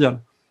Seconde Guerre mondiale.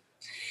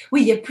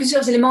 Oui, il y a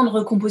plusieurs éléments de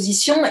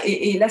recomposition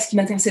et là, ce qui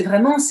m'intéressait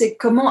vraiment, c'est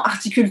comment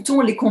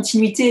articule-t-on les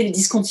continuités et les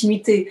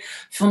discontinuités.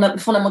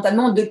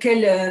 Fondamentalement, de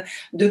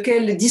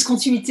quelle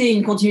discontinuité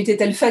une continuité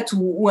est-elle faite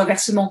ou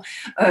inversement.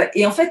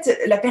 Et en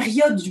fait, la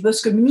période du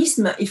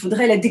post-communisme, il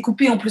faudrait la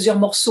découper en plusieurs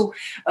morceaux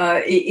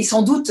et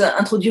sans doute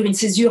introduire une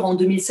césure en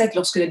 2007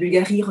 lorsque la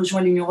Bulgarie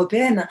rejoint l'Union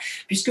européenne,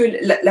 puisque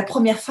la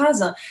première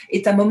phase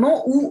est un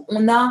moment où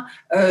on a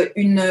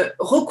une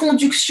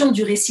reconduction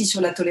du récit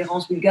sur la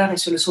tolérance bulgare et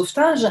sur le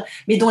sauvetage,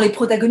 mais dont les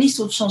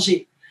protagonistes ont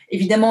changé.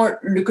 Évidemment,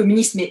 le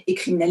communisme est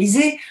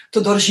criminalisé.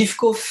 Todor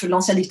Zhivkov,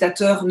 l'ancien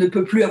dictateur, ne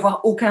peut plus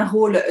avoir aucun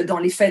rôle dans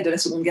les faits de la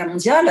Seconde Guerre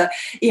mondiale.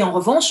 Et en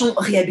revanche, on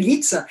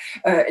réhabilite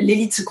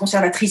l'élite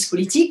conservatrice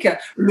politique,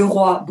 le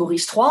roi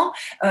Boris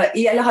III,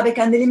 et alors avec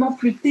un élément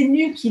plus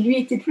ténu qui lui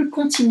était plus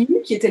continu,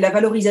 qui était la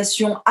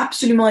valorisation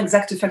absolument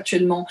exacte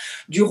factuellement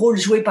du rôle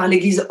joué par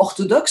l'Église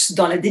orthodoxe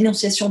dans la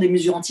dénonciation des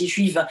mesures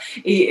anti-juives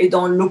et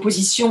dans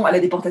l'opposition à la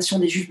déportation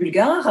des Juifs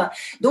bulgares.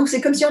 Donc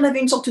c'est comme si on avait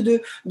une sorte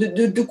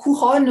de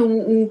couronne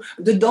ou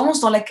de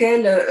danse dans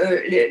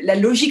laquelle la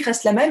logique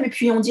reste la même, et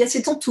puis on dit à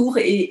c'est ton tour,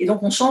 et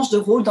donc on change de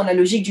rôle dans la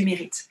logique du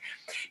mérite.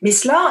 Mais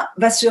cela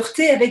va se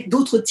heurter avec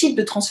d'autres types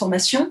de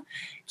transformations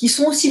qui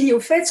sont aussi liées au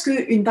fait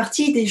qu'une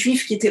partie des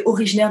Juifs qui étaient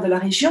originaires de la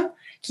région,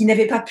 qui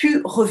n'avaient pas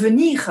pu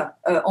revenir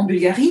en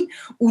Bulgarie,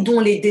 ou dont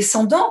les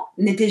descendants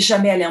n'étaient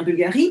jamais allés en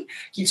Bulgarie,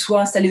 qu'ils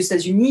soient installés aux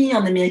États-Unis,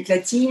 en Amérique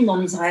latine,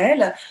 en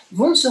Israël,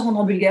 vont se rendre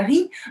en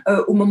Bulgarie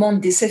au moment de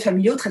décès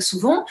familiaux très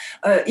souvent,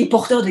 et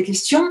porteurs de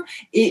questions,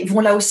 et vont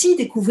là aussi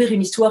découvrir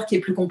une histoire qui est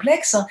plus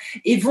complexe,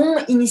 et vont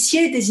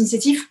initier des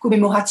initiatives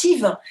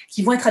commémoratives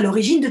qui vont être à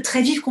l'origine de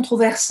très vives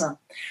controverses.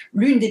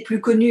 L'une des plus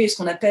connues est ce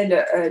qu'on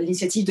appelle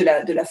l'initiative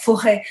de la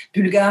forêt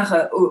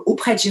bulgare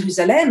auprès de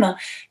Jérusalem,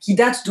 qui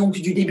date donc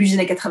du début des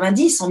années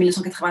 90, en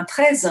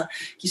 1993,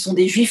 qui sont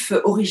des Juifs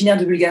originaires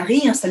de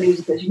Bulgarie, installés aux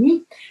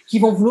États-Unis, qui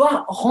vont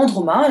vouloir rendre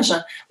hommage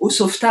au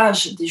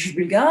sauvetage des Juifs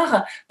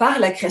bulgares par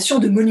la création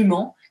de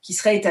monuments qui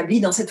seraient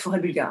établis dans cette forêt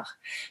bulgare.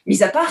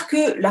 Mis à part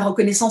que la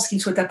reconnaissance qu'il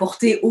souhaite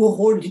apporter au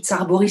rôle du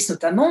tsar Boris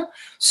notamment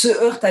se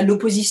heurte à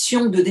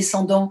l'opposition de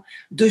descendants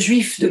de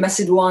Juifs de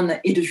Macédoine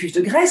et de Juifs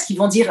de Grèce qui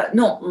vont dire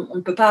non, on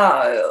ne peut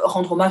pas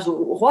rendre hommage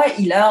au roi,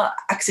 il a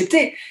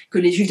accepté que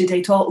les Juifs des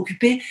territoires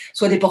occupés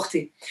soient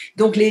déportés.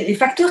 Donc les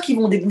facteurs qui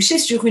vont déboucher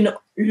sur une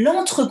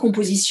lente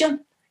recomposition,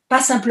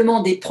 pas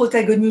simplement des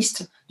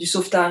protagonistes du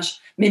sauvetage,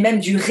 mais même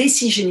du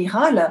récit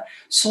général,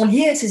 sont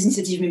liés à ces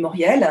initiatives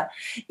mémorielles,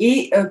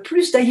 et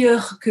plus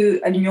d'ailleurs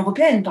qu'à l'Union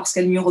européenne, parce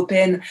qu'à l'Union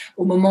européenne,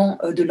 au moment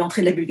de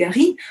l'entrée de la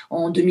Bulgarie,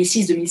 en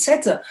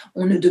 2006-2007,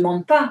 on ne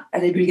demande pas à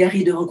la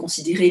Bulgarie de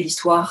reconsidérer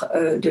l'histoire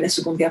de la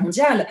Seconde Guerre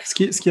mondiale. Ce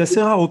qui est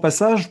assez rare au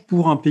passage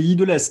pour un pays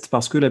de l'Est,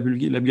 parce que la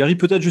Bulgarie,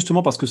 peut-être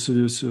justement parce que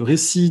ce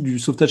récit du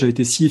sauvetage a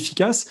été si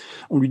efficace,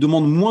 on lui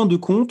demande moins de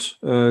comptes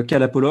qu'à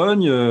la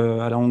Pologne,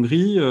 à la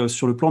Hongrie,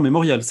 sur le plan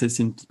mémorial. C'est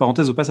une petite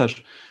parenthèse au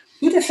passage.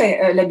 Tout à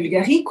fait. La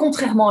Bulgarie,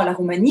 contrairement à la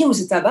Roumanie, aux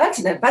États baltes,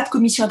 n'a pas de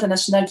commission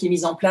internationale qui est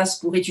mise en place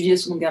pour étudier la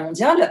Seconde Guerre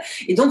mondiale.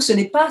 Et donc, ce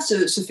n'est pas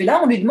ce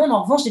fait-là. On lui demande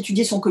en revanche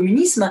d'étudier son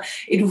communisme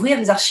et d'ouvrir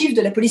les archives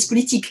de la police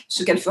politique,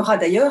 ce qu'elle fera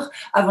d'ailleurs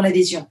avant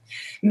l'adhésion.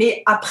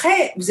 Mais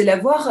après, vous allez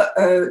avoir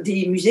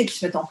des musées qui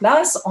se mettent en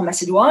place en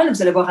Macédoine.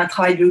 Vous allez avoir un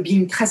travail de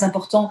lobbying très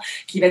important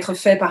qui va être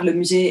fait par le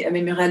musée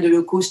mémorial de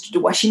l'Holocauste de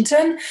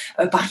Washington,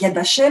 par Yad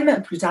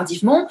Vashem plus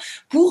tardivement,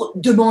 pour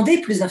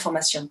demander plus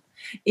d'informations.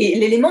 Et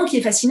l'élément qui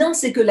est fascinant,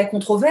 c'est que la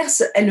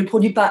controverse, elle ne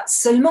produit pas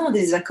seulement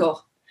des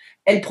accords,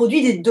 elle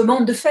produit des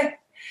demandes de faits.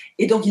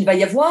 Et donc, il va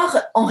y avoir,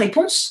 en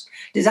réponse,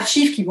 des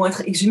archives qui vont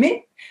être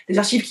exhumées, des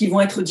archives qui vont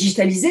être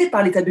digitalisées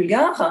par l'État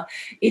bulgare,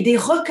 et des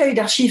recueils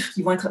d'archives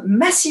qui vont être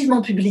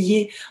massivement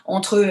publiés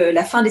entre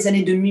la fin des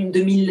années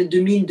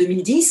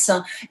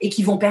 2000-2010 et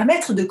qui vont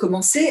permettre de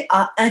commencer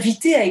à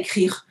inviter à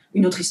écrire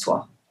une autre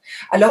histoire.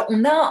 Alors,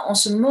 on a en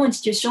ce moment une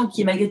situation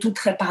qui est malgré tout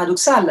très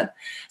paradoxale,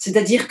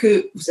 c'est-à-dire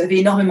que vous avez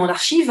énormément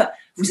d'archives,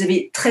 vous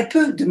avez très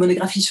peu de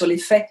monographies sur les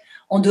faits,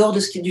 en dehors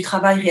du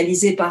travail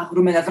réalisé par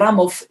Rumen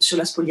Avramov sur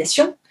la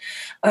spoliation.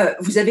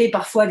 Vous avez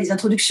parfois des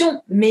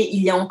introductions, mais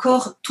il y a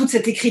encore toute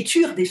cette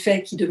écriture des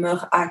faits qui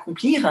demeure à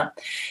accomplir.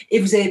 Et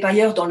vous avez par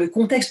ailleurs, dans le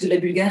contexte de la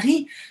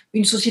Bulgarie,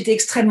 une société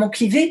extrêmement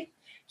clivée,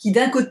 qui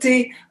d'un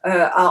côté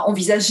a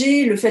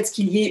envisagé le fait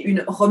qu'il y ait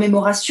une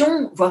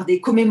remémoration, voire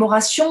des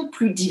commémorations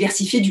plus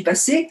diversifiées du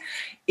passé,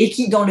 et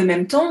qui, dans le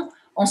même temps,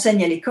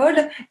 enseigne à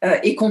l'école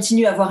et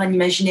continue à avoir un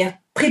imaginaire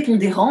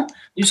prépondérant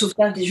du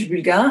sauvetage des Juifs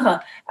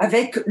bulgares,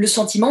 avec le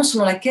sentiment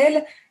selon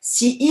lequel,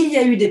 s'il y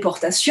a eu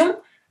déportation,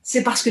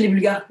 c'est parce que les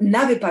Bulgares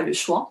n'avaient pas le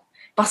choix,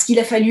 parce qu'il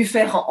a fallu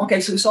faire en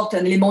quelque sorte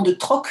un élément de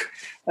troc,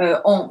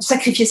 en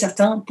sacrifier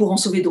certains pour en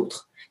sauver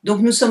d'autres.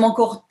 Donc nous sommes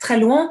encore très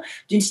loin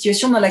d'une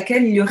situation dans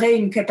laquelle il y aurait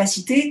une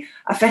capacité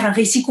à faire un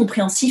récit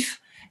compréhensif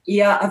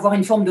et à avoir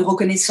une forme de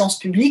reconnaissance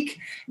publique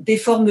des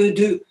formes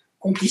de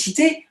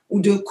complicité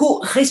ou de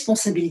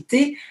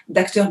co-responsabilité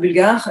d'acteurs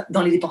bulgares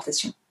dans les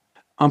déportations.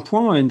 Un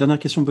point, une dernière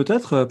question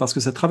peut-être, parce que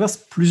ça traverse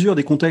plusieurs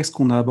des contextes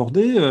qu'on a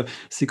abordés,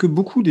 c'est que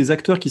beaucoup des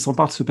acteurs qui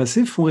s'emparent de ce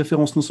passé font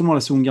référence non seulement à la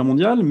Seconde Guerre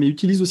mondiale, mais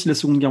utilisent aussi la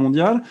Seconde Guerre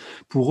mondiale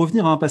pour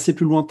revenir à un passé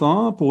plus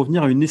lointain, pour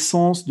revenir à une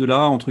essence de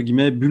la, entre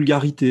guillemets,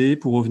 bulgarité,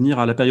 pour revenir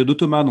à la période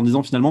ottomane, en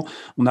disant finalement,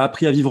 on a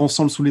appris à vivre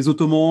ensemble sous les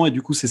Ottomans, et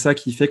du coup, c'est ça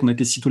qui fait qu'on a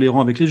été si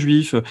tolérants avec les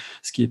Juifs,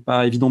 ce qui n'est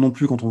pas évident non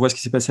plus quand on voit ce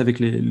qui s'est passé avec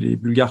les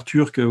Bulgares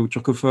turcs ou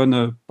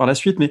turcophones par la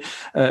suite, mais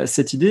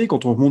cette idée,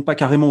 quand on remonte pas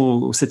carrément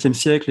au 7e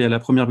siècle et à la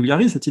première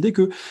Bulgarie, cette idée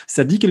que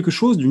ça dit quelque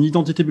chose d'une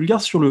identité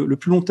bulgare sur le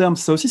plus long terme.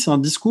 Ça aussi, c'est un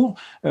discours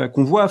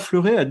qu'on voit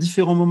affleurer à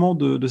différents moments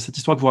de cette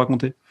histoire que vous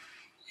racontez.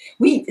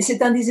 Oui,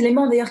 c'est un des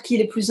éléments d'ailleurs qui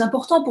est le plus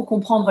important pour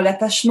comprendre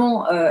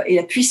l'attachement et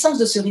la puissance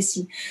de ce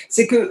récit.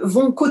 C'est que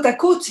vont côte à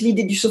côte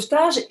l'idée du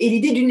sauvetage et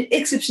l'idée d'une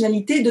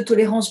exceptionnalité de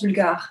tolérance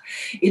bulgare.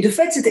 Et de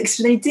fait, cette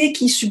exceptionnalité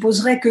qui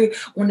supposerait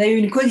qu'on a eu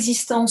une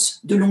coexistence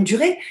de longue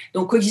durée,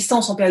 donc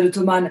coexistence en période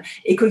ottomane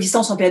et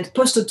coexistence en période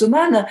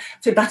post-ottomane,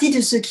 fait partie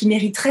de ce qui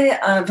mériterait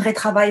un vrai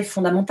travail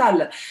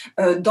fondamental.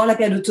 Dans la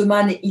période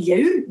ottomane, il y a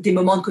eu des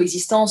moments de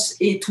coexistence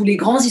et tous les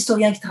grands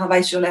historiens qui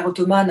travaillent sur l'ère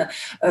ottomane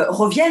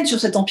reviennent sur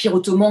cet empire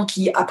ottoman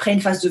qui, après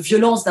une phase de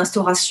violence,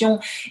 d'instauration,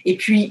 et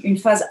puis une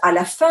phase à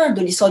la fin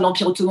de l'histoire de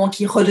l'Empire ottoman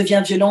qui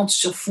redevient violente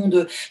sur fond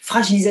de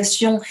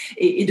fragilisation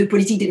et de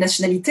politique des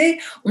nationalités,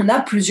 on a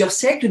plusieurs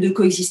siècles de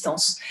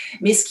coexistence.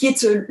 Mais ce qui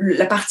est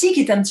la partie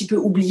qui est un petit peu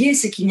oubliée,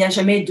 c'est qu'il n'y a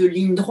jamais de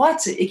ligne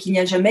droite et qu'il n'y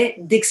a jamais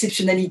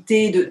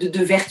d'exceptionnalité,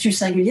 de vertu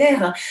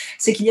singulière.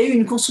 C'est qu'il y a eu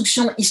une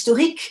construction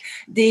historique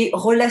des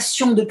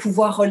relations de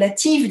pouvoir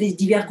relatives des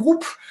divers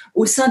groupes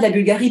au sein de la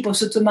Bulgarie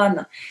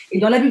post-ottomane. Et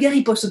dans la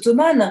Bulgarie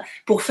post-ottomane,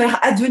 pour faire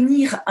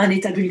advenir un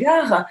État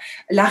bulgare,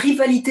 la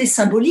rivalité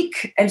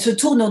symbolique, elle se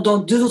tourne dans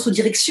deux autres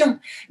directions.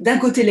 D'un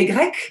côté, les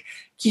Grecs,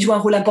 qui jouent un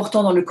rôle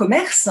important dans le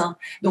commerce,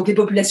 donc les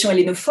populations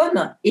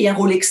hellénophones, et un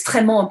rôle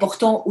extrêmement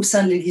important au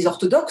sein de l'Église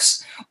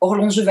orthodoxe. Or,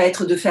 l'enjeu va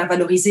être de faire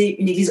valoriser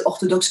une Église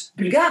orthodoxe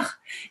bulgare.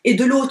 Et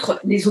de l'autre,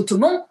 les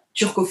Ottomans,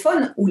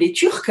 turcophones ou les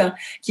Turcs,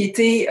 qui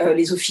étaient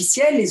les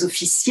officiels, les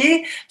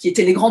officiers, qui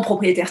étaient les grands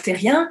propriétaires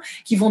terriens,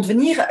 qui vont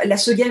devenir la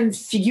seconde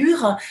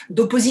figure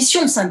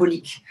d'opposition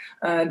symbolique.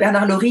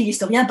 Bernard Laurie,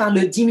 l'historien,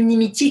 parle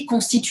d'inimitié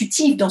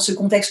constitutive dans ce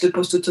contexte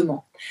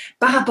post-ottoman.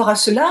 Par rapport à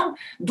cela,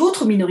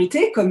 d'autres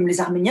minorités, comme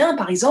les Arméniens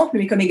par exemple,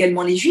 mais comme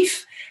également les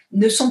Juifs,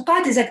 ne sont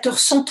pas des acteurs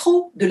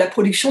centraux de la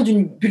production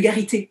d'une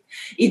bulgarité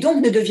et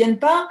donc ne deviennent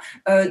pas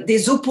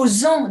des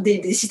opposants,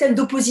 des systèmes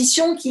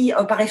d'opposition qui,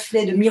 par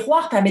effet de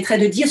miroir, permettraient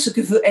de dire ce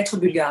que veut être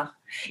bulgare.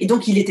 Et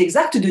donc, il est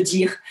exact de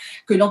dire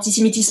que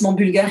l'antisémitisme en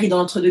Bulgarie dans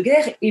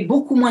l'entre-deux-guerres est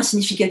beaucoup moins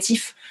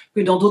significatif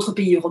que dans d'autres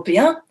pays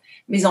européens.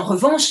 Mais en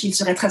revanche, il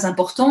serait très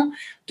important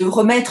de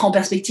remettre en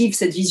perspective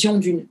cette vision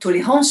d'une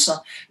tolérance,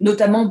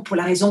 notamment pour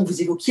la raison que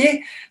vous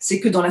évoquiez, c'est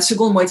que dans la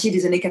seconde moitié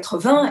des années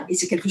 80, et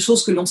c'est quelque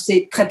chose que l'on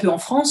sait très peu en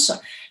France,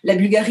 la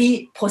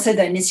Bulgarie procède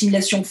à une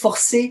assimilation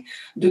forcée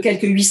de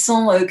quelques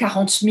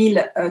 840 000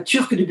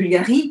 Turcs de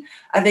Bulgarie,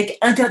 avec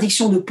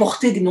interdiction de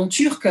porter des noms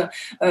turcs,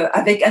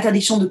 avec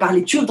interdiction de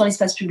parler turc dans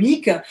l'espace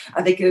public,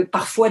 avec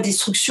parfois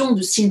destruction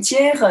de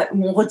cimetières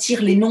où on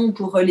retire les noms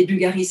pour les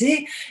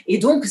bulgariser. Et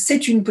donc,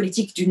 c'est une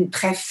politique d'une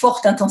très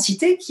forte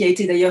intensité qui a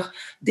été d'ailleurs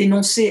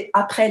dénoncée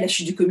après la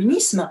chute du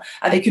communisme,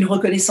 avec une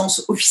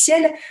reconnaissance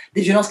officielle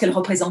des violences qu'elle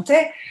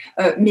représentait,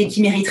 mais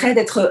qui mériterait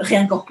d'être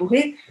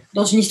réincorporée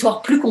dans une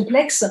histoire plus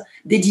complexe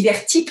des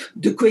divers types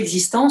de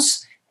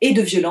coexistence et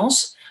de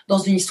violence dans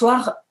une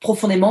histoire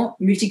profondément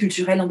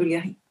multiculturelle en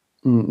Bulgarie.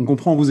 On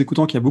comprend en vous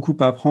écoutant qu'il y a beaucoup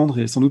à apprendre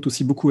et sans doute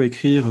aussi beaucoup à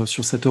écrire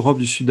sur cette Europe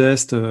du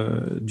Sud-Est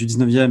du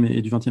 19e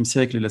et du 20e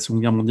siècle et de la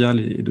Seconde Guerre mondiale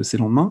et de ses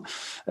lendemains.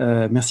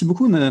 Merci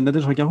beaucoup,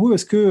 Nadège Regarou.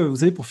 Est-ce que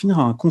vous avez pour finir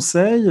un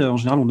conseil? En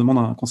général, on demande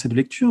un conseil de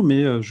lecture,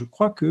 mais je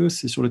crois que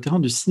c'est sur le terrain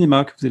du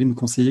cinéma que vous allez nous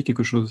conseiller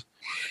quelque chose.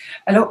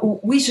 Alors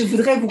oui, je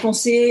voudrais vous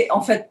conseiller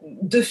en fait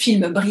deux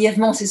films.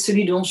 Brièvement, c'est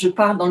celui dont je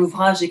parle dans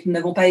l'ouvrage et que nous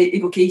n'avons pas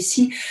évoqué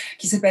ici,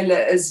 qui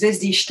s'appelle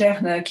Zvezdi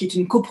Stern, qui est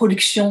une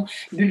coproduction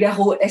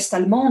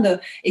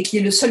bulgaro-est-allemande et qui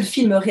est le seul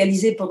film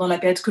réalisé pendant la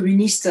période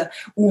communiste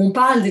où on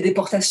parle des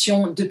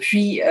déportations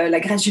depuis la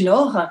Grèce du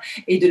Nord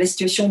et de la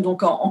situation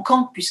donc en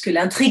camp, puisque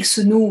l'intrigue se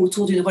noue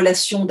autour d'une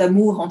relation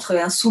d'amour entre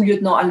un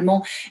sous-lieutenant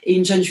allemand et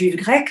une jeune juive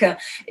grecque.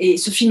 Et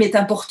ce film est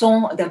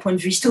important d'un point de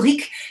vue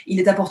historique. Il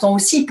est important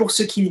aussi pour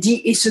ce qu'il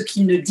dit et ce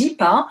qu'il ne dit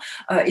pas,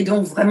 et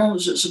donc vraiment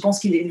je pense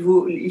qu'il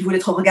vaut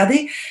être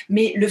regardé,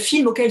 mais le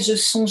film auquel je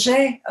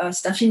songeais,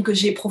 c'est un film que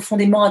j'ai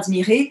profondément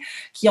admiré,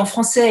 qui en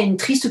français a une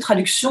triste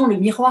traduction, Le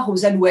miroir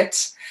aux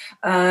alouettes,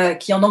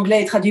 qui en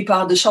anglais est traduit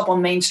par The Shop on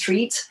Main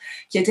Street,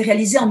 qui a été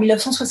réalisé en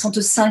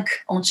 1965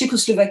 en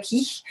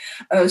Tchécoslovaquie,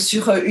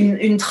 sur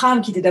une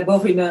trame qui était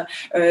d'abord une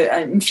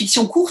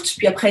fiction courte,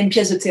 puis après une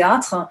pièce de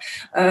théâtre,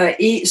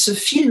 et ce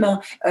film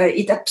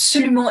est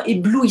absolument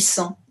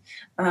éblouissant.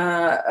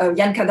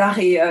 Jan Kadar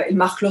et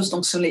Mark Loss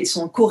donc,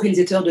 sont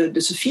co-réalisateurs de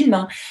ce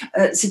film.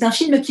 C'est un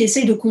film qui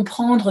essaye de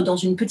comprendre dans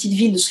une petite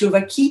ville de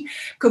Slovaquie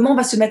comment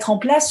va se mettre en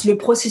place le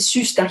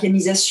processus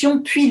d'arianisation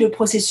puis le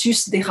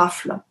processus des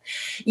rafles.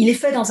 Il est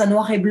fait dans un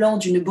noir et blanc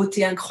d'une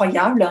beauté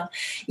incroyable.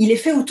 Il est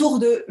fait autour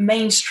de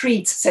Main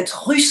Street, cette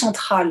rue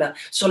centrale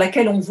sur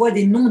laquelle on voit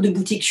des noms de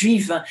boutiques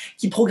juives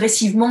qui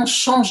progressivement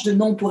changent de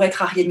nom pour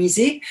être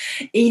arianisés.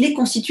 Et il est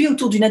constitué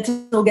autour d'une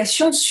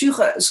interrogation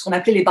sur ce qu'on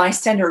appelait les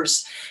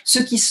bystanders,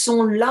 ceux qui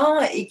sont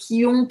là et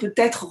qui ont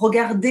peut-être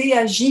regardé,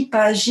 agi,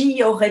 pas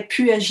agi, auraient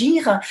pu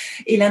agir.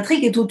 Et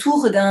l'intrigue est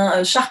autour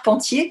d'un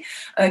charpentier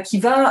qui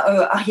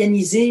va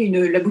arianiser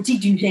la boutique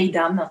d'une vieille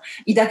dame,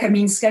 Ida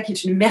Kaminska, qui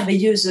est une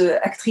merveilleuse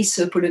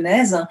actrice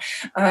polonaise,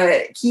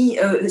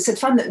 cette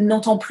femme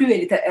n'entend plus,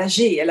 elle est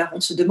âgée. Alors on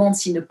se demande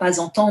si ne pas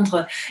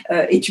entendre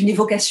est une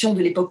évocation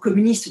de l'époque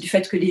communiste, du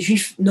fait que les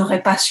Juifs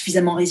n'auraient pas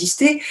suffisamment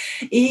résisté.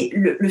 Et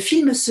le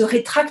film se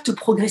rétracte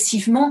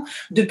progressivement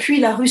depuis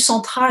la rue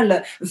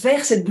centrale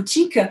vers cette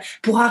boutique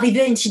pour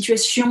arriver à une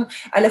situation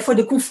à la fois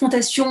de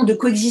confrontation, de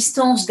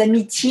coexistence,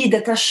 d'amitié,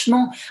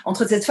 d'attachement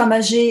entre cette femme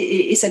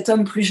âgée et cet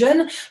homme plus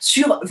jeune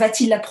sur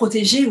va-t-il la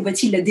protéger ou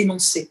va-t-il la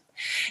dénoncer.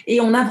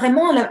 Et on a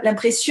vraiment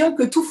l'impression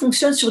que tout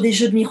fonctionne sur des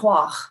jeux de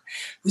miroirs.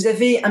 Vous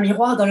avez un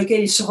miroir dans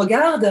lequel il se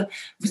regarde,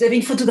 vous avez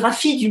une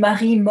photographie du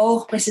mari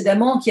mort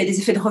précédemment qui a des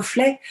effets de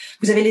reflets,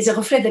 vous avez les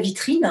reflets de la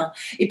vitrine,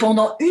 et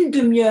pendant une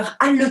demi-heure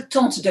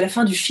haletante de la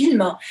fin du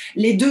film,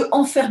 les deux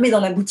enfermés dans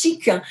la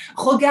boutique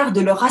regardent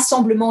le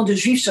rassemblement de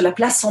Juifs sur la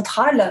place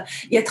centrale,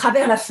 et à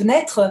travers la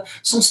fenêtre,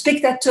 son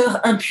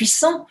spectateur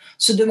impuissant,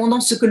 se demandant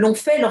ce que l'on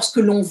fait lorsque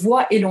l'on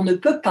voit et l'on ne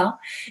peut pas.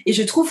 Et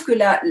je trouve que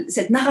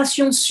cette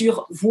narration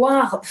sur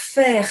voir,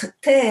 faire,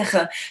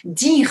 taire,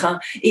 dire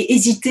et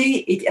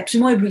hésiter est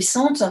absolument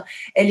éblouissante.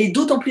 Elle est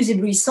d'autant plus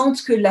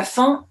éblouissante que la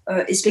fin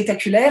est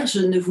spectaculaire, je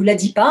ne vous la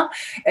dis pas.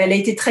 Elle a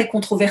été très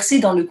controversée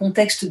dans le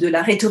contexte de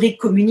la rhétorique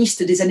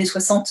communiste des années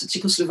 60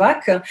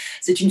 tchécoslovaques.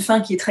 C'est une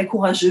fin qui est très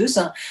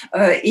courageuse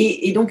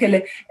et donc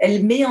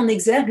elle met en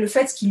exergue le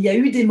fait qu'il y a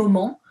eu des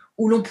moments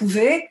où l'on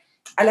pouvait,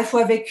 à la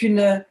fois avec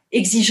une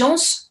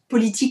exigence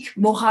politique,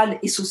 morale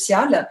et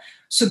sociale,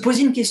 se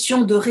poser une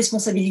question de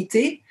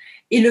responsabilité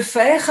et le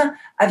faire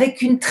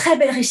avec une très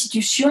belle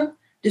restitution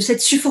de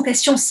cette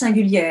suffocation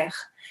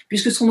singulière.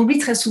 Puisque ce qu'on oublie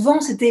très souvent,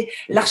 c'était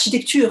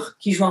l'architecture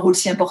qui joue un rôle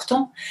si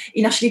important.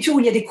 Une architecture où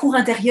il y a des cours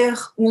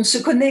intérieurs, où on se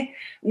connaît,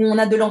 où on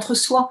a de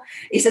l'entre-soi.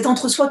 Et cet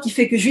entre-soi qui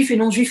fait que juifs et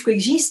non-juifs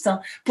coexistent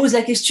pose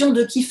la question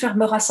de qui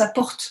fermera sa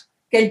porte,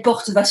 quelle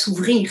porte va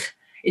s'ouvrir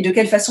et de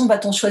quelle façon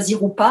va-t-on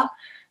choisir ou pas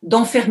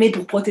d'enfermer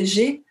pour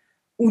protéger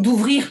ou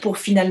d'ouvrir pour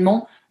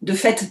finalement, de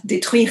fait,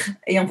 détruire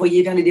et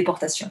envoyer vers les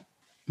déportations.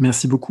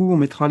 Merci beaucoup. On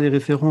mettra les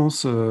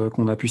références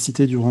qu'on a pu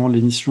citer durant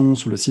l'émission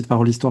sur le site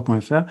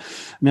parolehistoire.fr.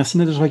 Merci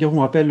Nadège Ragaro.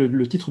 On rappelle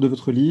le titre de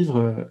votre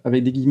livre,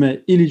 avec des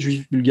guillemets, « Et les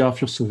Juifs bulgares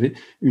furent sauvés,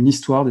 une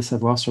histoire des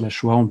savoirs sur la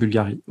Shoah en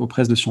Bulgarie », aux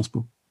presses de Sciences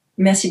Po.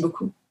 Merci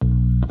beaucoup.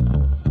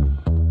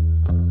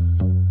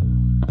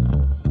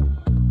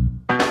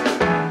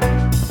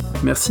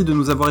 Merci de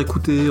nous avoir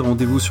écoutés.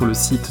 Rendez-vous sur le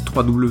site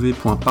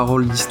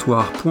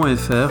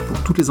www.paroledhistoire.fr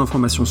pour toutes les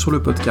informations sur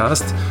le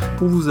podcast,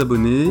 pour vous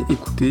abonner,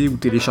 écouter ou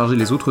télécharger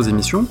les autres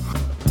émissions.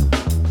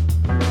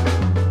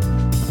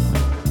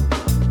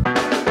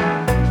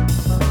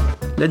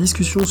 La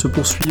discussion se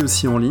poursuit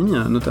aussi en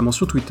ligne, notamment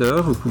sur Twitter.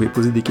 Vous pouvez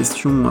poser des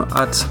questions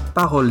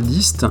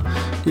 @paroledhist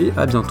et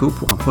à bientôt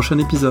pour un prochain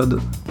épisode.